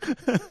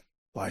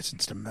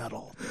 License to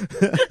meddle.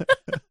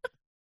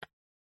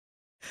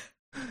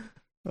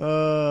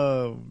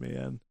 Oh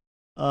man.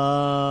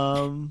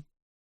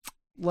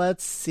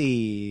 let's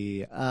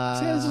see.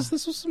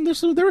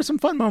 There were some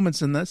fun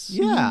moments in this.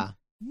 Yeah.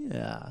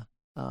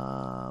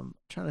 Trying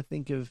to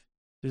think if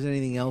there's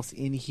anything else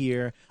in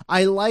here.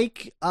 I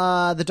like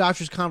the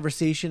Doctor's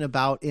conversation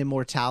about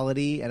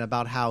immortality and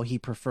about how he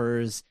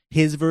prefers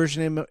his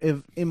version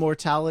of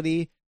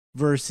immortality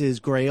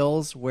versus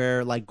Grail's,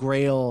 where like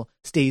Grail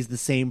stays the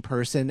same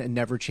person and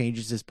never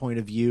changes his point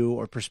of view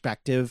or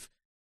perspective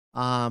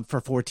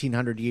for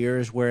 1400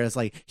 years, whereas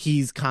like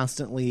he's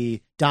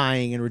constantly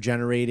dying and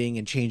regenerating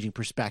and changing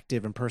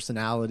perspective and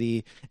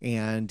personality,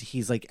 and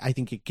he's like, I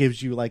think it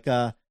gives you like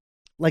a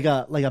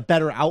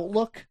better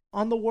outlook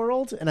on the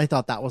world, and I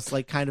thought that was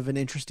like kind of an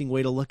interesting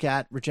way to look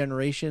at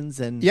regenerations.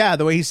 And yeah,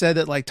 the way he said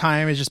that like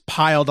time is just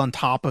piled on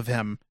top of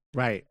him,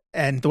 right,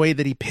 and the way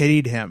that he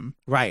pitied him,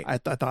 right. I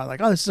thought like,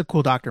 oh, this is a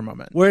cool Doctor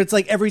moment, where it's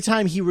like every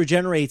time he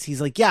regenerates,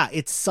 he's like, yeah,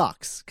 it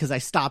sucks because I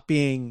stopped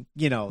being,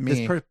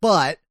 this person,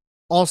 but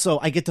also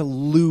I get to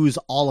lose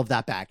all of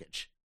that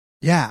baggage.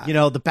 Yeah,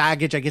 the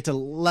baggage I get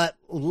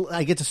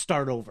to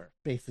start over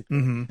basically,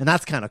 and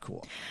that's kind of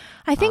cool.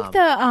 I think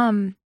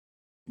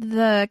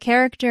the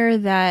character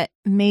that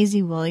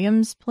Maisie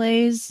Williams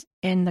plays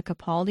in the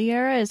Capaldi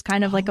era is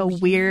kind of like a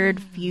weird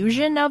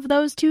fusion of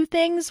those two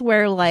things,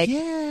 where like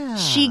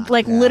she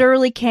like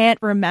literally can't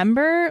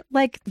remember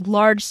like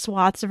large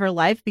swaths of her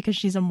life because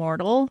she's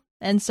immortal,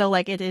 and so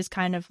like it is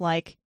kind of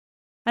like,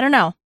 I don't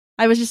know.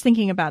 I was just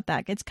thinking about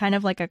that. It's kind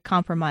of like a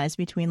compromise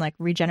between like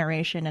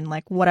regeneration and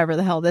like whatever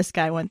the hell this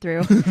guy went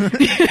through.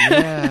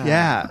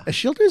 Yeah.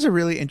 Shielder is a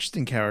really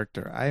interesting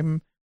character.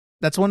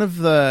 That's one of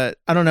the,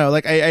 I don't know,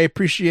 like I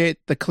appreciate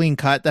the clean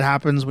cut that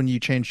happens when you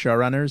change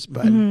showrunners,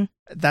 but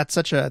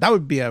that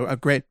would be a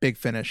great Big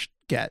Finish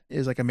get,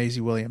 is like a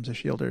Maisie Williams, a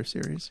Shielder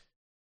series.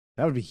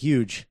 That would be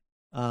huge.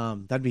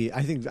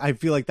 I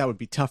feel like that would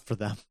be tough for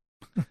them.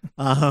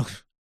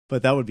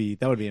 But that would be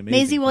amazing.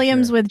 Maisie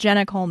Williams with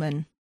Jenna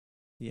Coleman.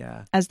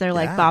 Yeah. As they're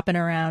like bopping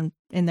around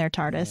in their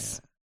TARDIS.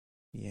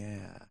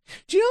 Yeah.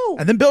 Do you know?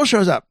 And then Bill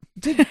shows up.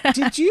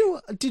 Did you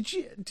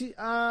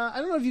I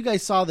don't know if you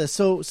guys saw this.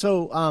 So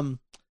some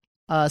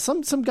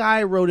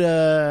guy wrote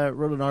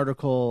an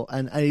article,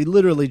 and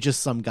literally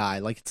just some guy,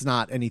 like it's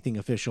not anything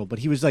official, but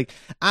he was like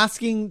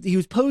he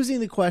was posing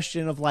the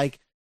question of like,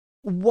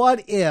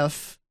 what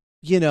if,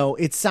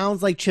 it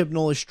sounds like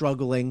Chibnall is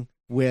struggling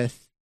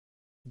with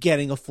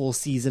getting a full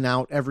season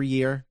out every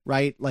year,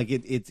 right? Like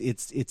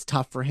it's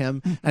tough for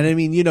him. And I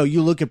mean,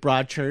 you look at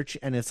Broadchurch,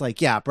 and it's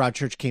like, yeah,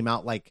 Broadchurch came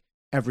out like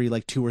every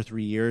like 2 or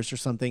 3 years or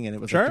something, and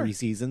it was like 3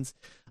 seasons.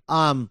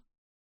 And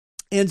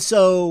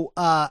so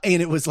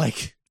and it was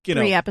like,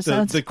 3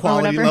 episodes, the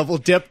quality level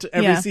dipped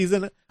every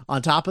season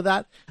on top of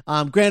that.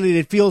 Granted,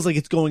 it feels like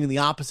it's going in the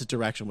opposite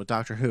direction with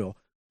Doctor Who.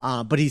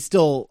 But he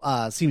still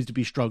seems to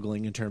be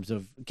struggling in terms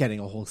of getting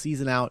a whole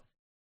season out.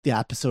 The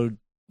episode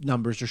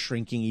numbers are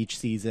shrinking each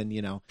season,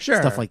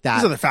 stuff like that.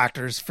 These are the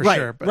factors for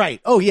sure. But... Right.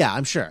 Oh yeah,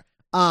 I'm sure.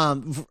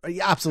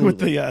 Absolutely. With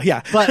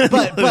the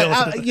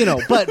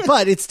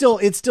but it's still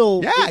it's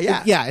still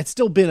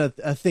been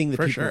a thing that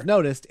for people sure have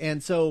noticed.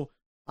 And so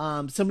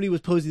somebody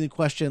was posing the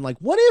question like,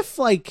 what if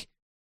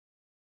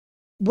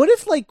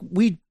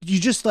you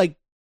just like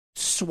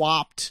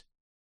swapped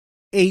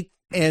 8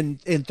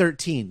 and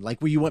 13, like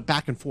where you went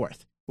back and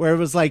forth, where it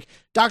was like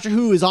Doctor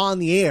Who is on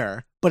the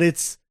air, but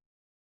it's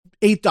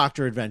 8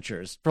 Doctor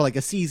Adventures for like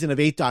a season of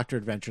 8 Doctor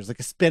Adventures, like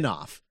a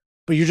spin-off,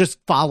 but you're just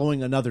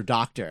following another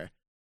Doctor.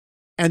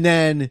 And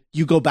then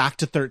you go back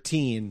to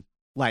 13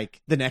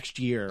 like the next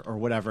year or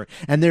whatever.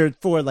 And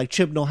therefore like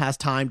Chibnall has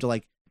time to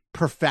like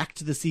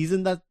perfect the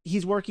season that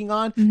he's working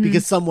on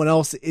because someone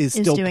else is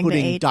still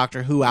putting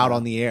Doctor Who out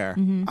on the air.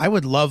 I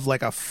would love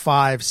like a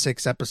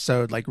 5-6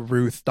 episode like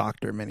Ruth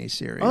Doctor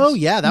miniseries. Oh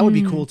yeah, that would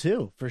be cool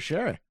too, for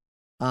sure.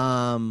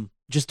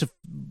 Just to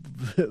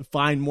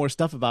find more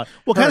stuff about.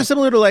 Well, kind of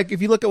similar to like if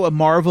you look at what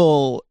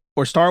Marvel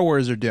or Star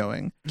Wars are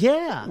doing.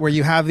 Yeah. Where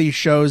you have these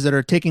shows that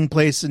are taking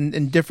place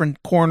in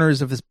different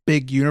corners of this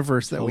big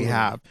universe that we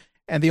have.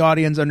 And the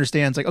audience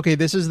understands like, okay,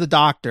 this is the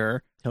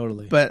Doctor.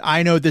 Totally. But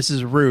I know this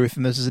is Ruth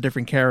and this is a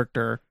different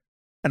character.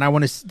 And I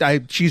want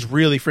to, she's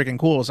really freaking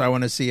cool. So I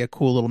want to see a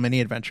cool little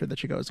mini adventure that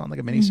she goes on, like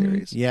a mini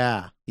series.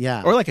 Yeah.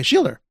 Yeah. Or like a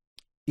Shielder.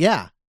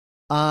 Yeah.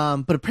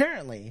 But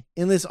apparently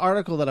in this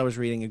article that I was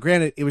reading, and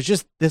granted, it was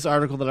just this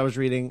article that I was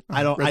reading.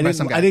 I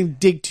didn't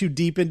dig too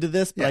deep into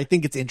this, but I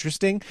think it's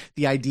interesting.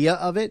 The idea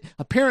of it.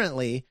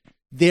 Apparently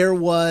there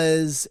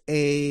was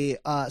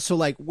so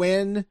like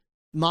when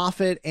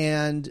Moffat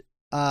and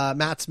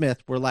Matt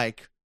Smith were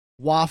like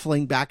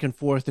waffling back and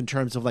forth in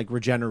terms of like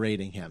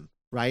regenerating him,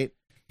 right?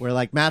 Where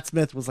like Matt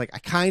Smith was like, I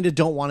kind of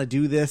don't want to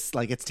do this.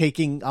 Like it's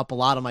taking up a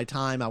lot of my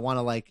time. I want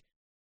to like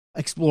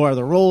explore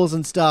other roles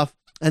and stuff.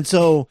 And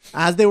so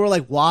as they were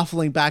like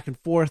waffling back and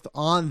forth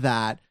on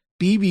that,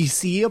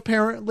 BBC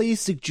apparently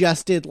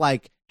suggested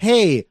like,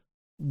 hey,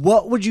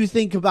 what would you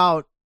think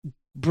about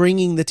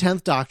bringing the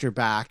 10th Doctor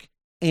back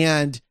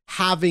and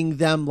having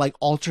them like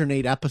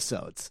alternate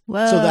episodes so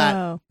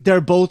that they're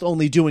both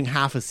only doing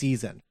half a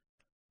season?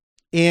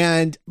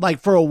 And like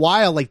for a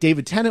while, like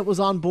David Tennant was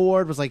on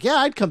board, was like, yeah,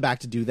 I'd come back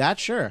to do that.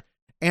 Sure.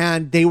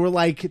 and they were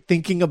like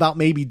thinking about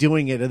maybe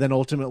doing it, and then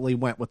ultimately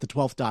went with the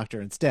 12th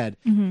Doctor instead.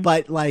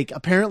 But like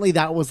apparently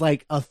that was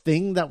like a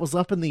thing that was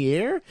up in the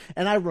air.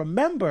 And I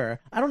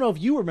don't know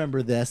if you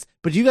remember this,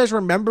 but do you guys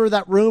remember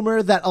that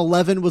rumor that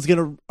 11 was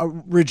going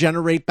to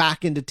regenerate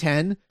back into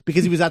 10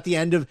 because he was at the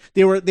end of,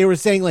 they were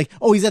saying like,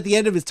 oh, he's at the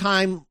end of his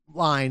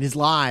timeline, his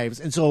lives,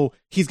 and so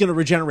he's going to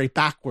regenerate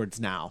backwards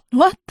now.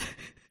 What?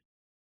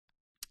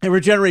 And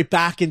regenerate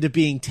back into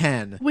being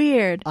 10.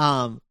 Weird.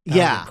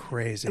 Yeah.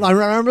 Crazy. I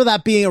remember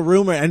that being a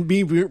rumor and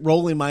me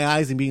rolling my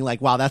eyes and being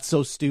like, wow, that's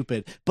so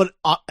stupid. But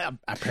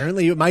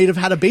apparently it might have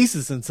had a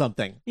basis in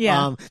something.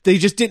 Yeah. They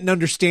just didn't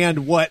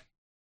understand what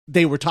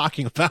they were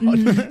talking about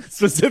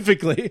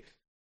specifically.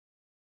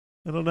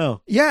 I don't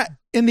know. Yeah,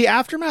 in the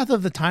aftermath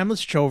of the Timeless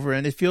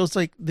Children, it feels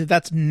like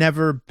that's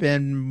never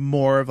been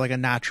more of like a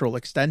natural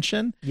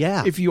extension.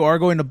 Yeah. If you are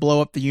going to blow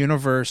up the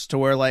universe to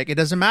where like it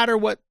doesn't matter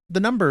what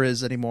the number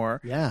is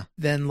anymore, Yeah.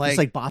 then like It's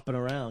like bopping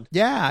around.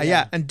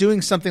 yeah, and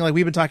doing something like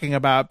we've been talking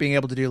about, being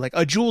able to do like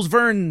a Jules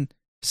Verne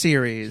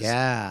series,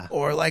 Yeah.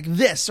 or like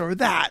this or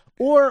that.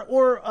 Or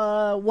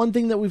one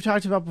thing that we've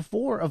talked about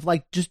before of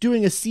like just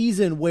doing a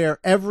season where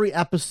every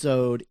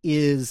episode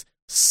is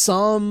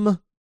some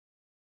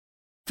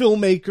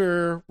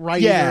filmmaker,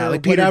 writer,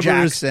 like Peter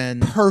whatever's Jackson.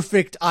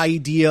 perfect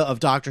idea of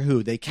Doctor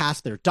Who. They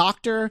cast their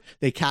doctor,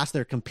 they cast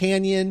their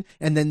companion,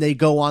 and then they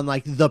go on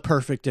like the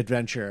perfect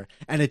adventure.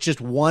 And it's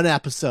just one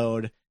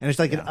episode, and it's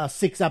like a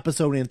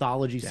 6-episode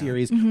anthology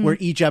series where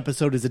each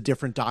episode is a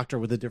different doctor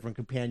with a different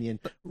companion,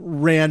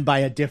 ran by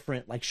a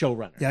different like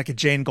showrunner. Yeah, like a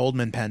Jane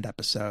Goldman penned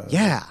episode.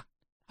 Yeah,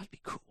 that'd be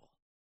cool.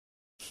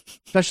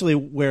 Especially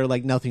where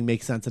like nothing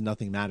makes sense and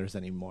nothing matters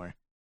anymore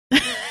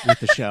with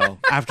the show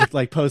after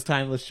like post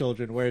Timeless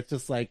Children, where it's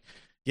just like,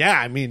 yeah,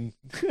 I mean,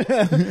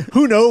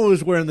 who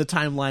knows where in the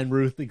timeline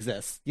Ruth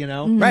exists, you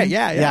know? Right.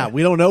 Yeah.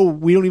 We don't know.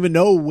 We don't even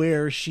know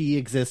where she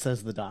exists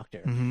as the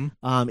Doctor.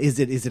 Mm-hmm. Is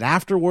it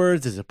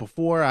afterwards? Is it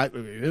before?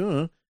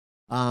 And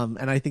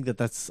I think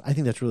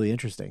that's really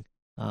interesting.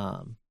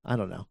 I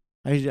don't know.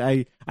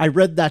 I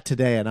read that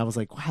today and I was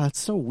like, wow, that's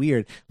so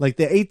weird. Like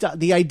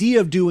the idea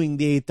of doing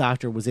the 8th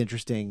Doctor was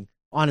interesting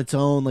on its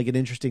own, like an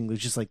interesting,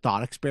 just like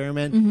thought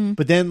experiment.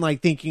 But then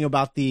like thinking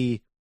about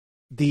the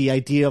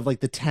idea of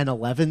like the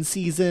 10-11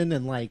 season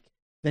and like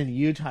then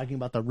you talking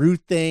about the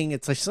Ruth thing,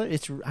 it's like,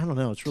 it's, I don't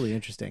know, it's really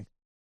interesting.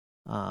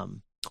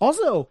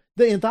 Also,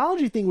 the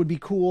anthology thing would be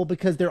cool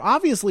because they're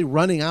obviously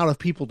running out of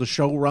people to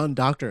show run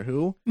Doctor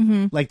Who.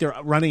 Like they're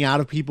running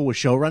out of people with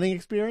show running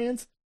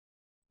experience.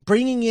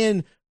 Bringing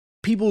in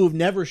people who've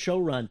never show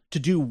run to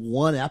do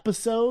one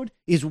episode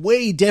is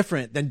way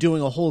different than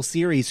doing a whole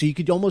series. So you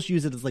could almost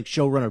use it as like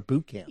showrunner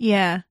boot camp.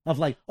 Yeah. Of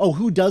like, oh,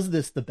 who does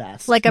this the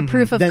best? Like a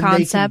proof of Then they can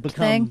concept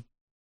become- thing.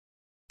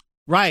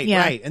 Right,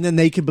 Yeah. right. And then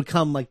they could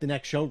become like the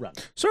next showrunner.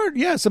 Sort of,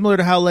 yeah, similar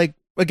to how like,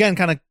 again,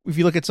 kind of if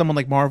you look at someone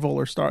like Marvel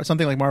or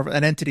something like Marvel,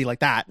 an entity like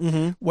that,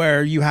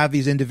 where you have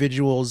these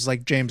individuals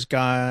like James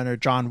Gunn or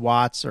John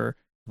Watts or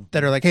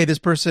that are like, hey, this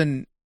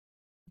person,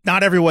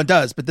 not everyone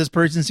does, but this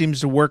person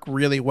seems to work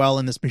really well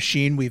in this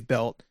machine we've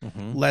built.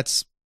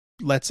 Let's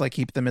like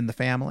keep them in the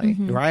family.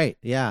 Right.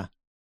 Yeah.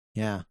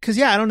 Yeah. Cause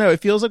yeah, I don't know.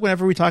 It feels like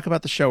whenever we talk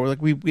about the show, we're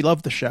like, we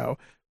love the show,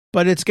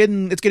 but it's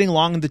getting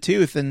long in the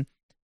tooth, and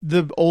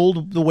the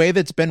way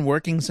that's been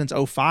working since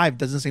 2005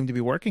 doesn't seem to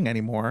be working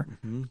anymore,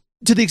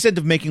 to the extent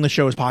of making the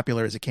show as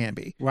popular as it can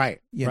be.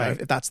 Right. You know,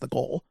 if that's the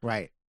goal.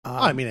 Right.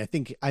 I mean, I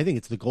think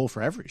it's the goal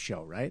for every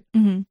show, right?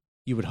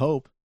 You would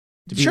hope.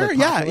 To be, Sure, like,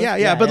 yeah,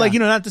 popular. but like, you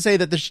know, not to say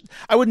that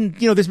I wouldn't,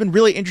 you know, there's been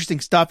really interesting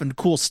stuff and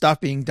cool stuff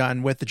being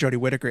done with the Jodie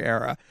Whittaker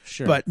era,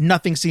 Sure. but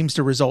nothing seems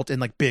to result in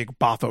like big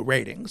boffo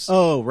ratings.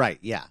 Oh, right.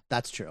 Yeah,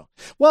 that's true.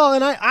 Well,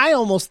 and I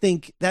almost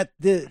think that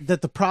the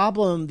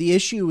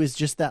issue is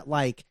just that,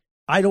 like,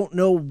 I don't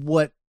know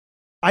why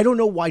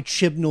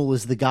Chibnall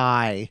is the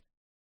guy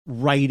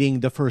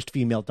writing the first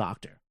female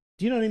Doctor.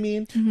 Do you know what I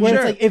mean? Where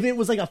it's like, if it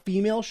was like a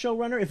female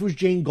showrunner, if it was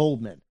Jane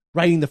Goldman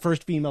writing the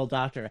first female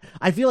Doctor,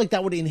 I feel like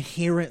that would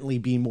inherently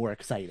be more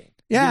exciting.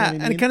 Yeah, You know what I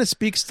and mean? it kind of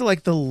speaks to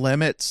like the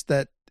limits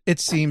that it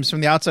seems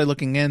from the outside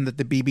looking in that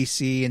the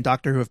BBC and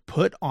Doctor Who have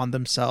put on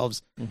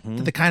themselves,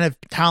 to the kind of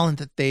talent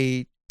that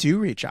they do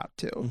reach out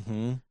to.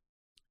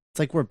 It's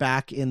like we're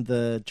back in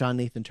the John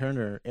Nathan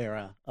Turner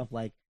era of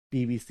like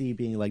BBC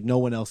being like, no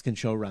one else can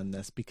show run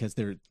this because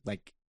they're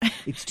like,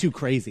 it's too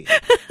crazy.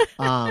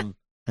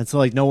 And so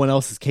like no one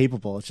else is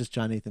capable. It's just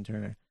John Nathan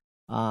Turner.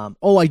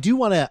 I do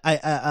want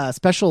a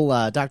special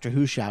Doctor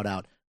Who shout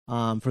out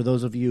for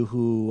those of you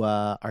who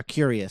are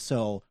curious.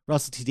 So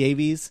Russell T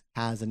Davies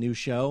has a new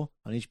show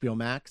on HBO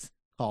Max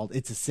called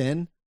It's a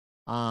Sin,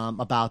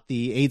 about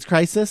the AIDS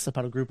crisis,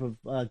 about a group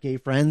of gay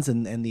friends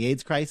and the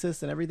AIDS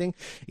crisis and everything.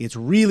 It's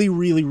really,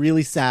 really,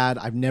 really sad.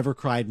 I've never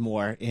cried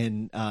more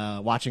in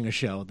watching a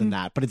show than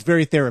that, but it's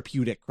very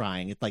therapeutic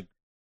crying. It's like,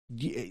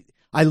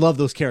 I love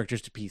those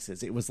characters to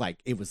pieces. It was like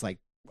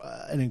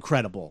an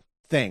incredible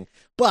thing.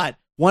 But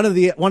one of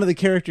the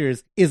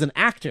characters is an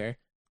actor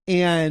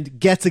and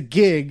gets a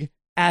gig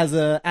as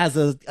a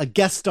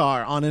guest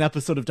star on an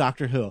episode of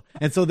Doctor Who.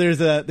 And so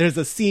there's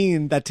a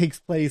scene that takes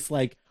place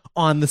like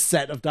on the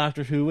set of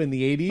Doctor Who in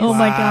the 80s. Oh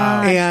my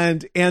Wow.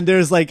 god. And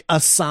there's like a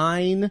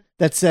sign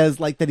that says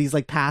like that he's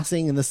like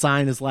passing, and the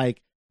sign is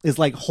like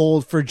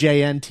hold for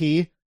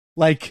JNT.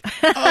 Like,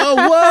 oh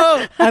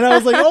whoa. And I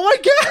was like, oh my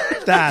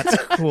god. That's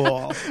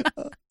cool.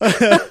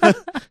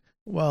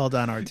 Well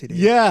done, RTD.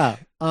 Yeah.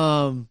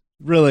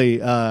 Really,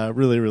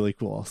 really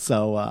cool.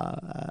 So,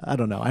 I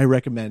don't know. I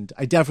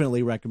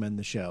definitely recommend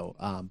the show.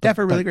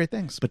 Definitely really great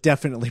things. But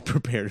definitely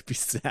prepare to be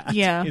sad.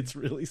 Yeah. It's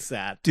really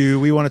sad. Do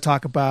we want to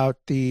talk about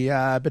the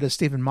bit of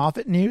Stephen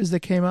Moffat news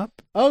that came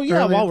up? Oh yeah.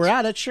 Earlier? While we're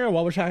at it, sure.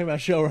 While we're talking about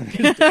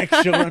showrunners,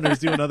 ex-showrunners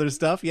doing other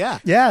stuff. Yeah.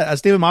 Yeah,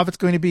 Stephen Moffat's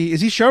going to be,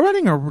 is he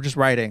showrunning or just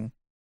writing?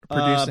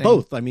 Producing?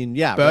 Both. I mean,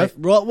 yeah. Both?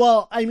 Right.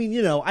 Well, I mean,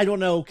 I don't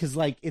know. 'Cause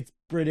like it's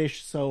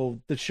British,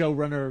 so the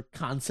showrunner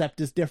concept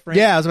is different.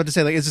 Yeah, I was about to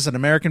say, like, is this an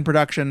American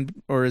production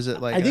or is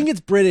it like I think it's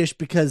British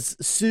because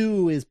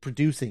Sue is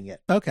producing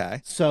it.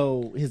 okay.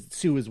 So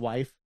Sue, his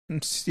wife.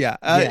 Yeah.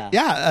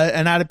 Yeah.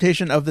 An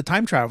adaptation of The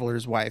Time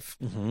Traveler's Wife,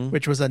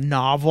 which was a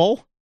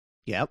novel.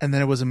 Yep. And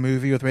then it was a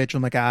movie with Rachel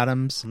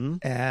McAdams Mhm.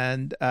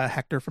 and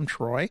Hector from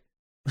Troy.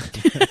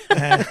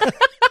 And-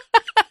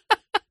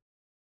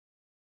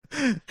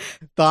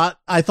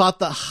 I thought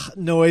the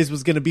noise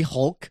was going to be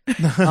Hulk.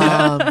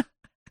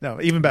 no,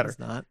 even better. It's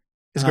not.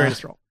 His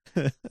greatest role.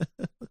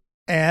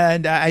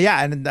 And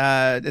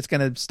it's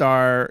going to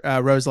star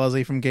Rose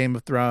Leslie from Game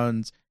of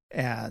Thrones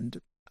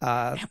and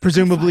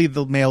presumably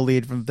the male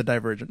lead from the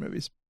Divergent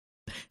movies.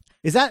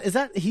 Is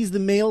that he's the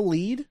male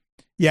lead?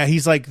 Yeah,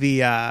 he's like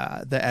the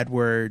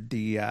Edward,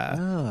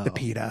 the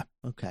PETA.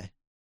 Okay.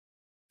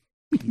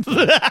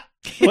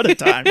 What a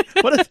time!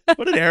 What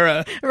an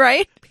era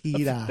Right?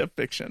 PETA. of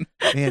fiction.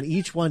 Man,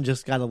 each one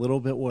just got a little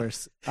bit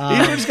worse. Each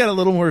one just got a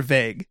little more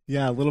vague.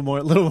 Yeah, a little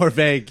more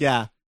vague.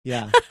 Yeah.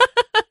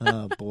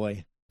 Oh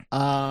boy.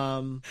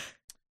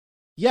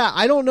 Yeah,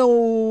 I don't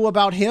know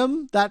about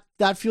him. That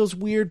feels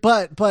weird,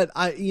 but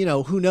I,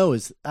 who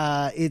knows?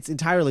 It's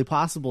entirely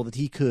possible that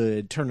he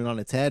could turn it on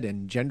its head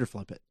and gender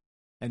flip it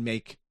and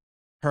make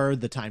her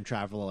the time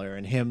traveler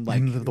and him like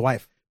And the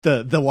wife.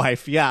 the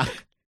wife. Yeah.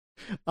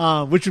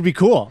 Which would be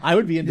cool. I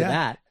would be into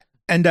that.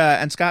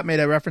 And Scott made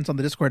a reference on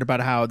the Discord about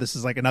how this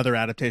is like another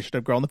adaptation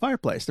of Girl in the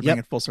Fireplace to bring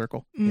it full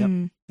circle.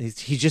 Mm. He's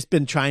just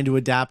been trying to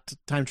adapt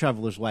Time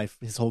Traveler's Wife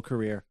his whole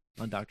career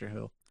on Doctor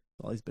Who.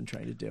 That's all he's been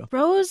trying to do.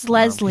 Rose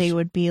Leslie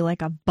would be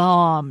like a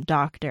bomb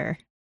doctor.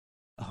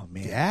 Oh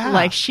man. Yeah.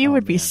 Like she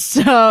would be man.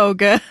 so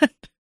good.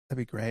 That'd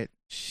be great.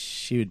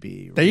 She would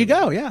be. There you really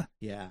go. good. Yeah.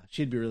 Yeah,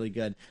 she'd be really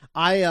good.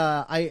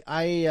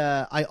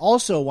 I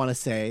also want to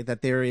say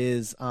that there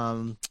is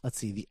let's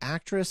see, the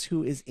actress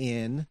who is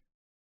in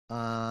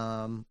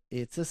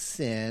It's a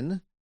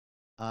Sin.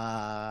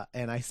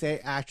 And I say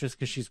actress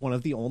because she's one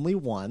of the only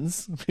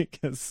ones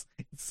because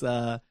it's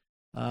male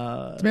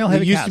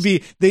it used to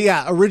be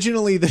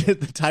originally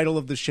the title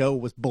of the show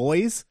was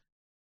Boys,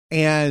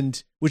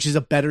 and which is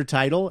a better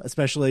title,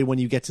 especially when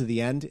you get to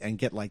the end and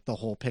get like the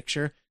whole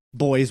picture.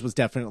 Boys was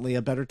definitely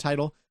a better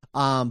title.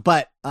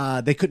 But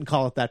they couldn't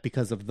call it that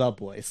because of The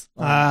Boys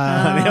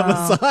on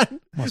Amazon.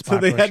 Most So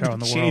they popular had show in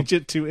to the change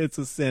it to It's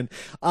a Sin.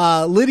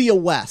 Lydia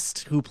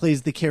West, who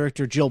plays the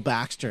character Jill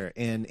Baxter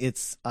in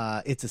It's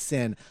a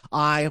Sin.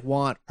 I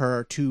want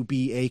her to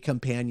be a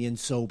companion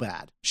so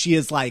bad. She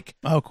is like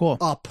Oh, cool.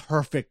 a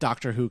perfect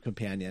Doctor Who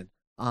companion.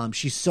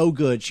 She's so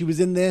good. She was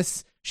in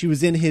this. She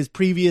was in his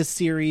previous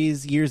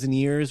series, Years and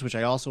Years, which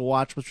I also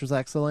watched, which was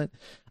excellent.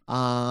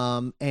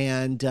 And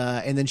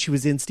then she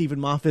was in Stephen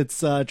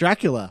Moffat's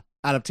Dracula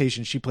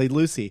adaptation. She played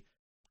Lucy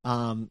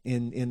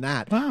in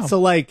that. Wow. So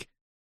like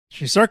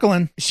She's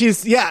circling.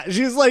 she's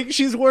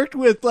worked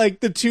with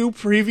like the two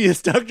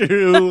previous Doctor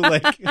Who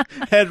like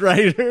head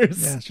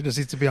writers. Yeah, she just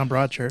needs to be on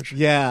Broadchurch.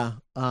 Yeah.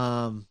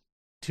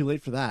 Too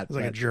late for that. It's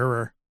like a but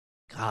juror,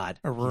 God.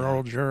 a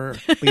rural juror.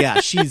 But yeah,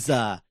 she's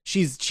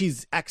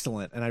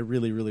excellent, and I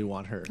really, really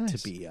want her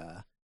Nice. to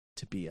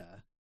be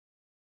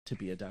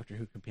a Doctor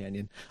Who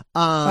companion.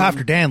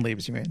 After Dan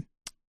leaves, you mean?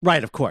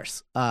 Right, of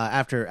course.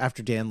 After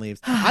Dan leaves,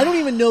 I don't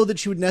even know that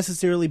she would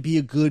necessarily be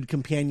a good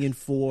companion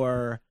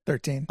for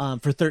 13.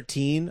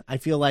 13. I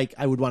feel like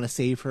I would want to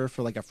save her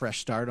for like a fresh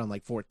start on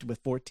like with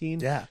 14.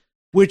 Yeah.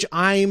 Which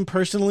I'm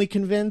personally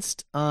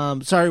convinced.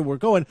 Sorry, we're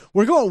going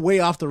way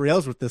off the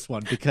rails with this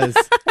one because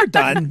We're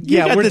done. You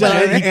yeah, got we're the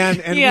done, joke.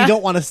 and Yeah. we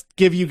don't want to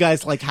give you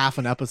guys like half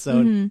an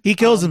episode. Mhm. He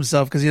kills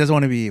himself because he doesn't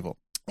want to be evil.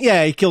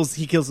 Yeah, he kills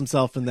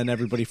himself, and then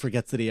everybody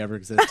forgets that he ever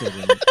existed,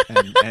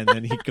 and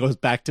then he goes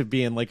back to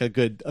being like a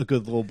good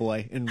little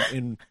boy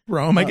in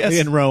Rome, I guess.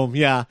 in Rome.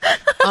 Yeah,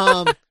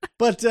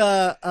 but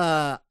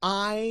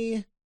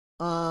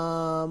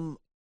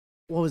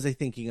what was I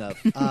thinking of?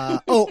 I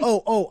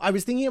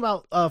was thinking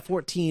about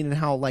 14 and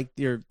how like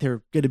they're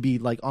going to be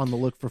like on the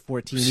look for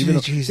 14, even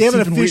though Jeez, they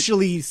haven't it's even weird.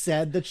 officially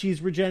said that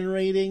she's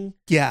regenerating.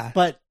 Yeah.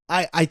 But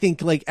I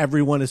think like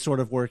everyone is sort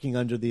of working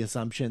under the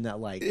assumption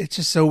that like It's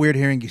just so weird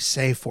hearing you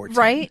say 14.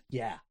 Right?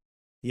 yeah.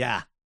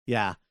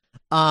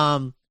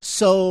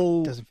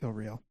 So It doesn't feel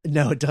real.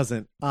 no, it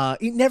doesn't.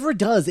 It never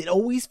does. It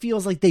always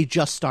feels like they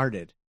just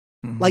started.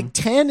 Mhm. Like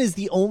 10 is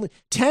the only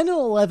 10 and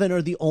 11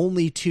 are the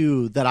only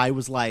two that I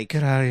was like,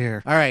 Get out of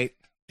here. all right,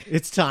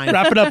 it's time.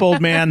 Wrap it up,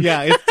 old man.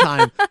 Yeah, it's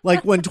time.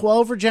 Like when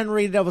 12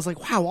 regenerated, I was like,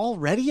 wow,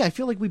 already? I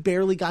feel like we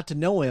barely got to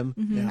know him.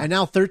 Mhm. And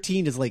now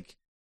 13 is like,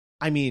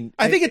 I mean,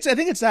 I think it's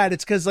that.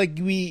 It's because like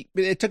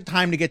it took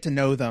time to get to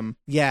know them.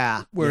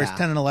 yeah. Whereas yeah,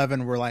 10 and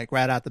 11 were like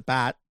right out the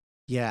bat.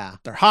 yeah,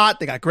 They're hot.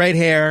 They got great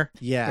hair.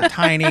 They're yeah.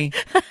 tiny.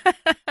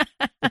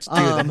 Let's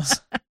do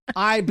this.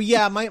 But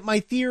yeah, my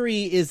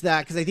theory is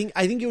that because I think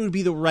it would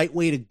be the right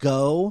way to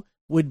go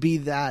would be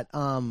that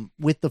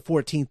with the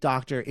 14th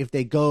Doctor, if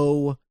they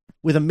go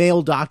with a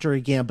male Doctor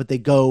again, but they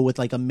go with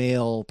like a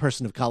male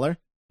person of color,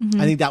 Mhm.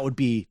 I think that would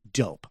be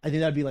dope. I think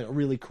that'd be like a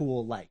really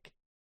cool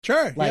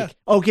Sure.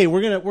 okay,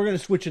 we're gonna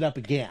switch it up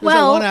again. There's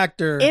Well, that one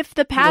actor. if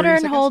the What were you gonna pattern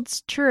say, guys?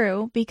 holds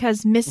true,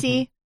 because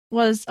Missy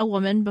was a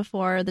woman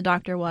before the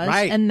Doctor was,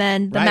 Right. and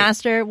then the Right.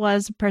 Master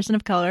was a person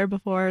of color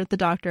before the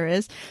Doctor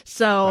is.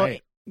 So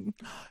Right.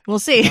 we'll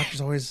see.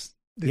 Doctor's always.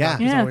 The Yeah.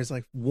 Doctor's Yeah. always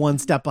like. One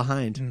step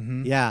behind.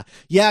 Mhm.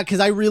 Yeah, because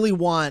I really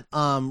want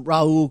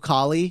Raul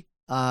Kali,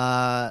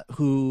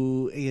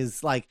 who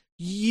is like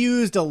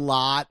used a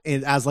lot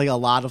as like a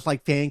lot of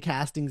like fan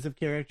castings of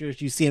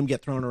characters. You see him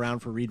get thrown around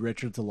for Reed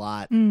Richards a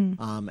lot, Mm.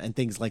 and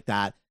things like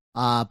that.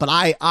 But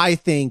I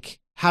think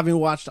having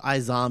watched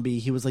iZombie,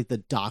 he was like the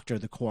doctor,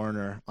 the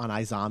coroner on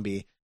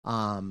iZombie,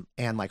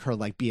 and like her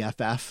like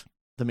BFF,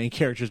 the main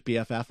character's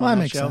BFF on Well, that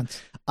that makes show.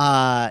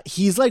 sense.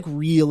 He's like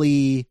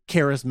really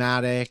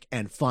charismatic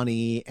and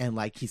funny, and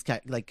like he's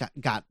got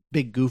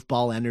big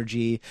goofball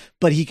energy,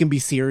 but he can be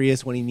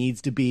serious when he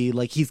needs to be.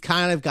 Like he's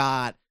kind of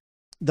got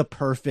the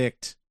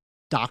perfect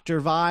Doctor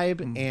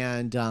vibe, Mhm.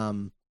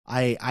 and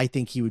I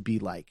think he would be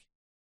like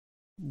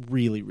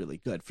really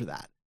really good for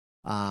that.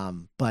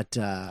 But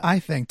I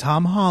think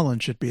Tom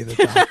Holland should be the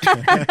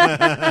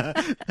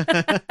Doctor.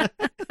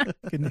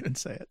 Couldn't even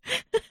say it.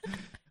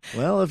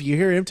 well, if you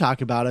hear him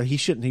talk about it, he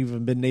shouldn't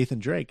even been Nathan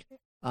Drake.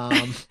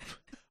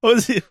 What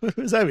does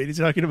that mean? He's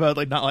talking about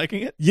like not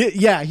liking it?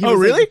 Yeah. He Oh, was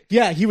like- really?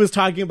 yeah, he was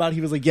talking about.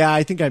 He was like, yeah,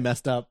 I think I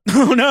messed up.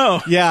 Oh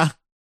no. Yeah.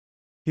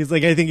 He's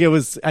like, I think it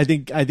was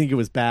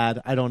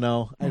bad. I don't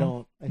know. I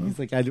don't. And he's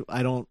like, I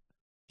don't.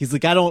 He's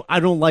like, I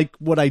don't like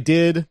what I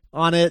did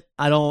on it.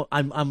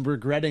 I'm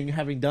regretting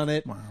having done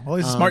it. Wow. Well,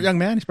 he's a smart young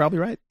man. He's probably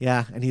right.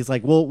 Yeah. And he's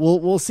like,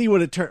 we'll see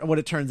what it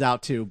turns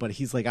out to. But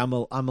he's like, I'm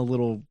a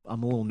little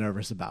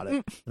nervous about it.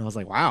 And I was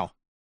like, wow,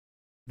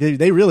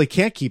 they really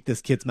can't keep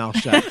this kid's mouth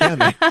shut, can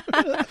they?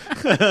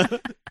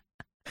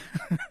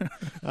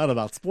 Not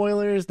about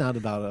spoilers, not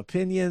about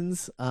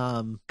opinions.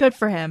 Good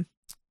for him.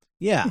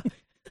 Yeah.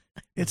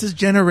 It's his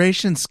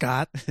generation,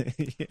 Scott.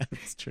 Yeah,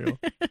 it's true.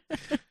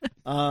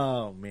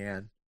 Oh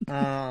man.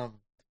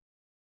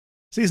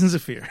 Seasons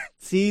of Fear.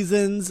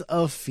 Seasons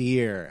of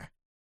Fear.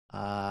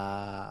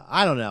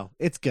 I don't know.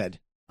 It's good.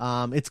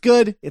 It's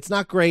good. It's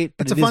not great.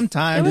 But It's a it is- fun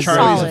time. It was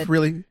Charlie's solid.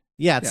 really.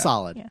 Yeah, it's Yeah.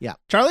 solid. Yeah. Yeah.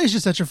 Charlie's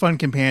just such a fun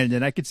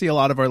companion. I could see a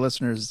lot of our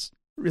listeners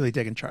really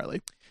digging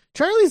Charlie.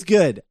 Charlie's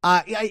good.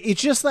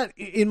 It's just that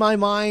in my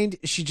mind,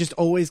 she just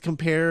always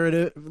comparing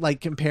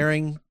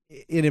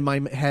it in my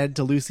head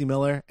to Lucy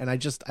Miller, and I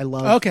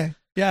love. Okay.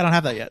 Yeah, I don't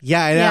have that yet.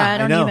 Yeah, Yeah, I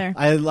don't know.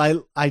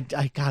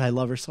 either. God, I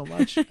love her so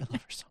much. I love her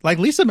so much. Like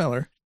Lisa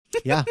Miller.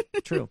 Yeah,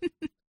 true.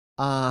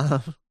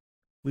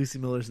 Lucy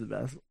Miller's the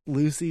best.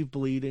 Lucy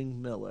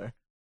Bleeding Miller.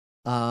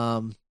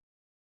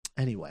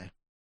 Anyway,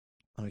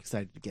 I'm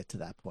excited to get to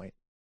that point.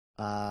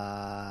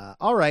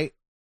 All right.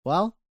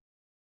 Well,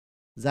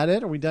 is that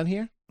it? Are we done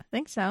here? I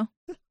think so.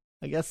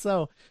 I guess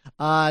so.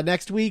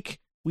 Next week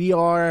we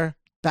are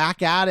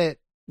back at it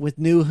with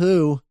New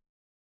Who,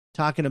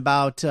 talking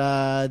about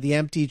The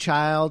Empty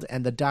Child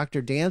and the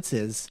Doctor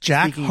Dances.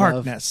 Jack Speaking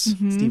Harkness. of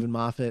Mhm. Stephen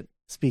Moffat.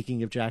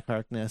 Speaking of Jack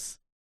Harkness.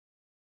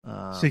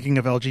 Speaking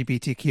of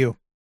LGBTQ.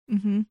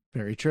 Hmm.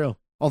 Very true.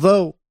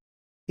 Although,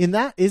 is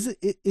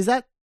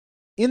that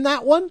in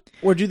that one,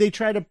 or do they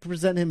try to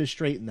present him as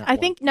straight in that? I one?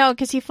 think no,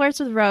 because he flirts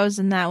with Rose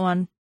in that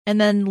one, and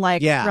then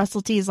like Yeah.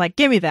 Russell T's like,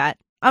 "Give me that.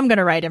 I'm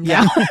gonna write him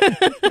Yeah.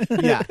 down."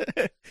 Yeah,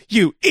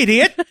 You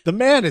idiot. the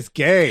man is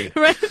gay.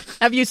 Right?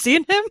 Have you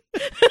seen him?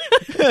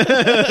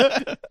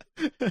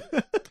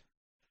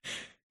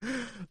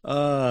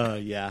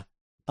 Yeah.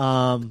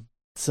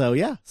 So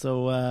yeah.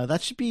 So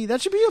that should be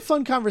a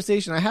fun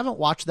conversation. I haven't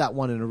watched that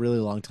one in a really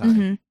long time.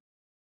 Mhm.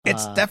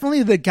 It's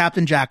definitely the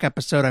Captain Jack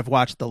episode I've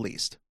watched the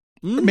least.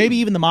 Mm. Maybe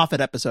even the Moffat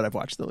episode I've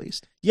watched the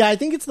least. Yeah, I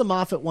think it's the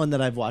Moffat one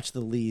that I've watched the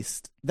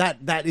least. That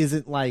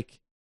isn't like,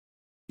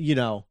 I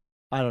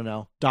don't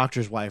know,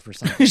 Doctor's Wife or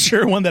something.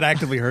 Sure, one that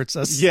actively hurts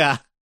us. Yeah.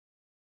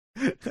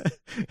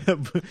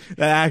 That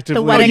actively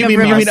The Wedding you of mean-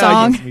 River you mean,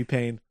 Song. gives me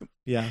pain.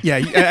 Yeah. Yeah,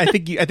 I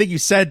think you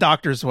said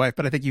Doctor's Wife,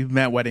 but I think you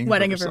meant Wedding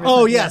Wedding River of Song. River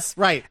Oh Song, yes,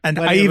 right. And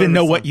Wedding I of even River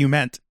know Song. what you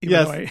meant. even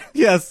Yes, though I-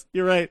 yes,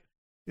 you're right.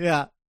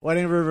 Yeah,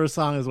 Wedding River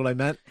Song is what I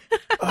meant.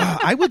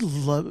 I would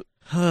love.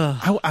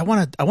 Oh, I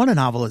want a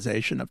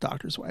novelization of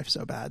Doctor's Wife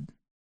so bad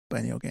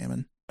by Neil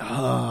Gaiman.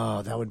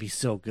 that would be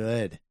so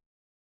good.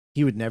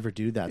 He would never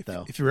do that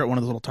though. If you wrote one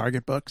of those little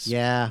Target books.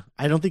 Yeah,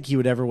 I don't think he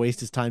would ever waste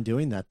his time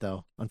doing that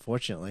though.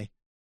 Unfortunately,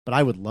 But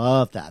I would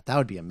love that. That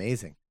would be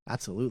amazing.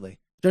 Absolutely.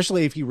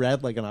 Especially if you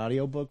read like an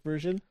audiobook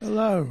version.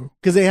 Hello.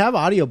 Because they have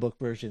audiobook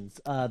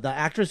versions. The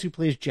actress who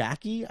plays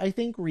Jackie, I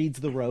think, reads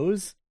the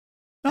Rose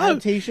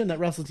adaptation that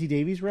Russell T.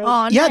 Davies wrote.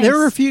 Oh, Yeah, nice. there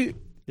were a few.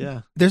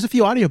 Yeah. There's a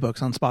few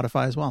audiobooks on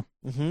Spotify as well.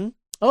 Mm-hmm.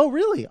 Oh,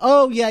 really?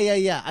 Oh,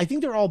 yeah. I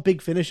think they're all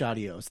Big Finish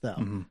audios, though.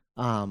 Mhm.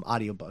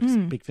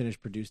 Audiobooks. Big Finish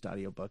produced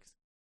audiobooks.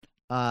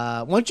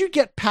 Once you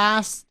get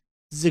past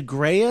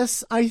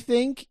Zagreus, I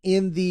think,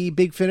 in the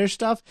Big Finish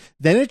stuff,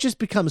 then it just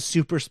becomes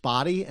super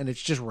spotty and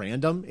it's just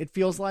random, it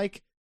feels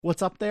like,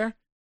 what's up there.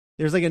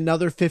 There's like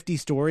another 50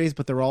 stories,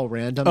 but they're all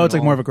random. Oh, it's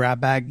like more of a grab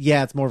bag.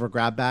 Yeah, it's more of a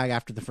grab bag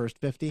after the first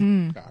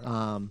 50.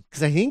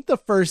 Because I think the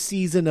first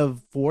season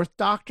of Fourth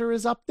Doctor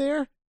is up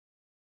there.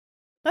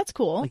 That's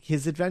cool. Like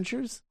his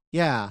adventures.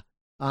 Yeah.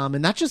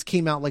 And that just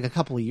came out like a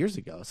couple of years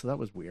ago, so that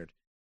was weird.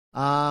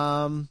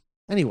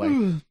 Anyway.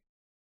 Another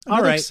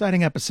All right.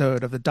 exciting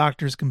episode of The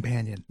Doctor's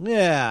Companion.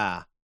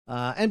 Yeah.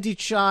 Empty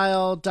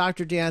Child,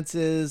 Doctor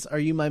Dances, Are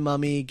You My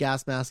Mummy,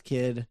 Gas Mask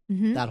Kid,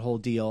 Mhm. that whole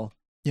deal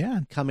Yeah.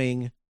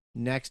 coming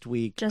next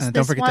week. Just And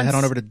don't this forget to head on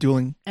once. over to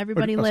Dueling.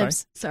 Everybody Oh, sorry.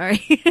 lives.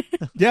 Sorry.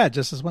 Yeah,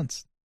 just this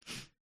once.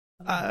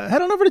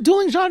 Head on over to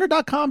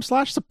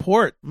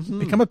duelinggenre.com/support. Mhm.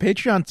 Become a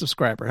Patreon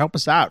subscriber. Help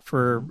us out.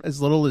 For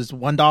as little as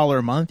 $1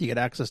 a month, you get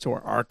access to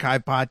our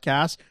archive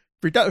podcast.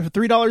 For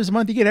 $3 a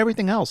month, you get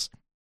everything else.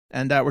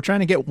 And we're trying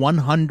to get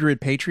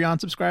 100 Patreon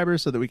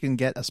subscribers so that we can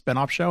get a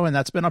spinoff show. And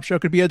that spinoff show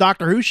could be a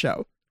Doctor Who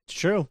show. It's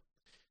true.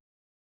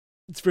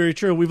 It's very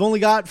true. We've only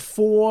got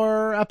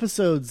 4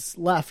 episodes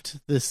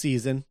left this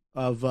season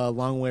of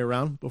Long Way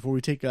Around before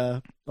we take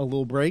a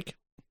little break.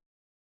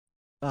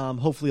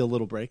 Hopefully a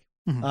little break.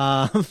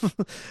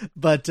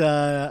 But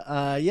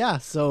yeah,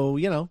 so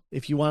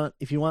if you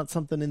want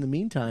something in the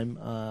meantime,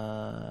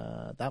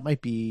 that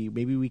might be,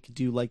 maybe we could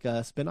do like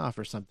a spinoff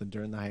or something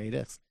during the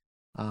hiatus.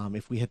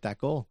 If we hit that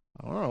goal.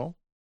 I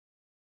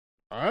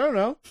don't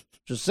know.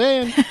 Just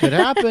saying, could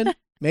happen.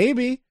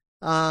 Maybe.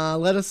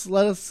 Let us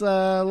know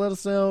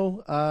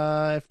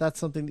if that's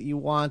something that you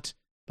want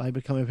by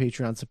becoming a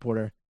Patreon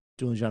supporter.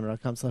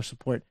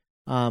 duelinggenre.com/support.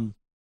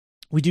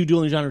 We do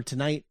Dueling Genre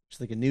Tonight, which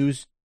is like a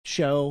news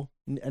show,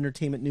 an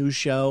entertainment news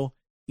show.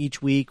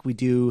 Each week we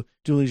do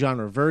Dueling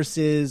Genre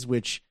Versus,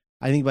 which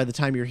I think by the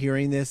time you're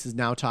hearing this is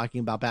now talking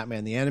about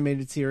Batman the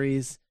Animated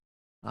Series.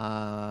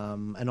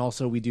 And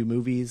also we do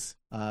movies.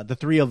 The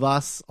three of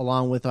us,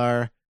 along with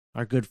our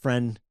good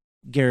friend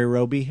Gary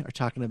Roby, are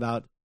talking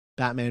about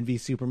Batman v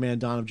Superman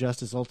Dawn of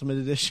Justice Ultimate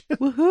Edition.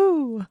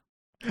 Woohoo.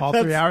 All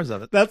 3 hours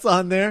of it. That's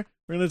on there.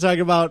 We're going to talk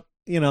about,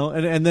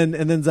 and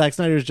then Zack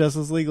Snyder's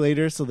Justice League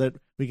later, so that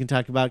we can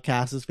talk about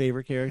Cass's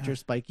favorite character,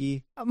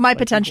 Spiky. My Spiky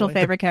potential boy.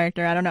 favorite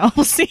character. I don't know.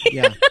 We'll see.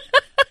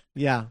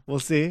 Yeah, we'll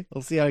see.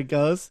 We'll see how it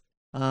goes.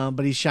 But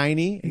he's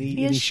shiny. And He and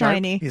is he's sharp.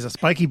 shiny. He's a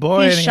spiky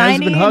boy He's and he hasn't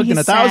shiny been and hugged in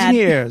he's 1,000 sad.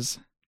 years.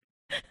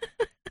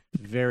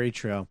 Very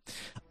true.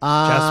 Just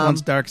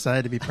wants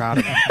Darkseid to be proud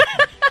of him.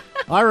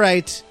 All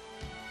right.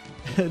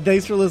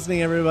 Thanks for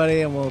listening,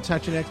 everybody, and we'll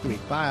talk to you next week.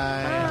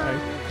 Bye.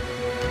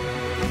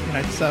 Good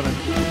night,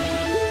 7.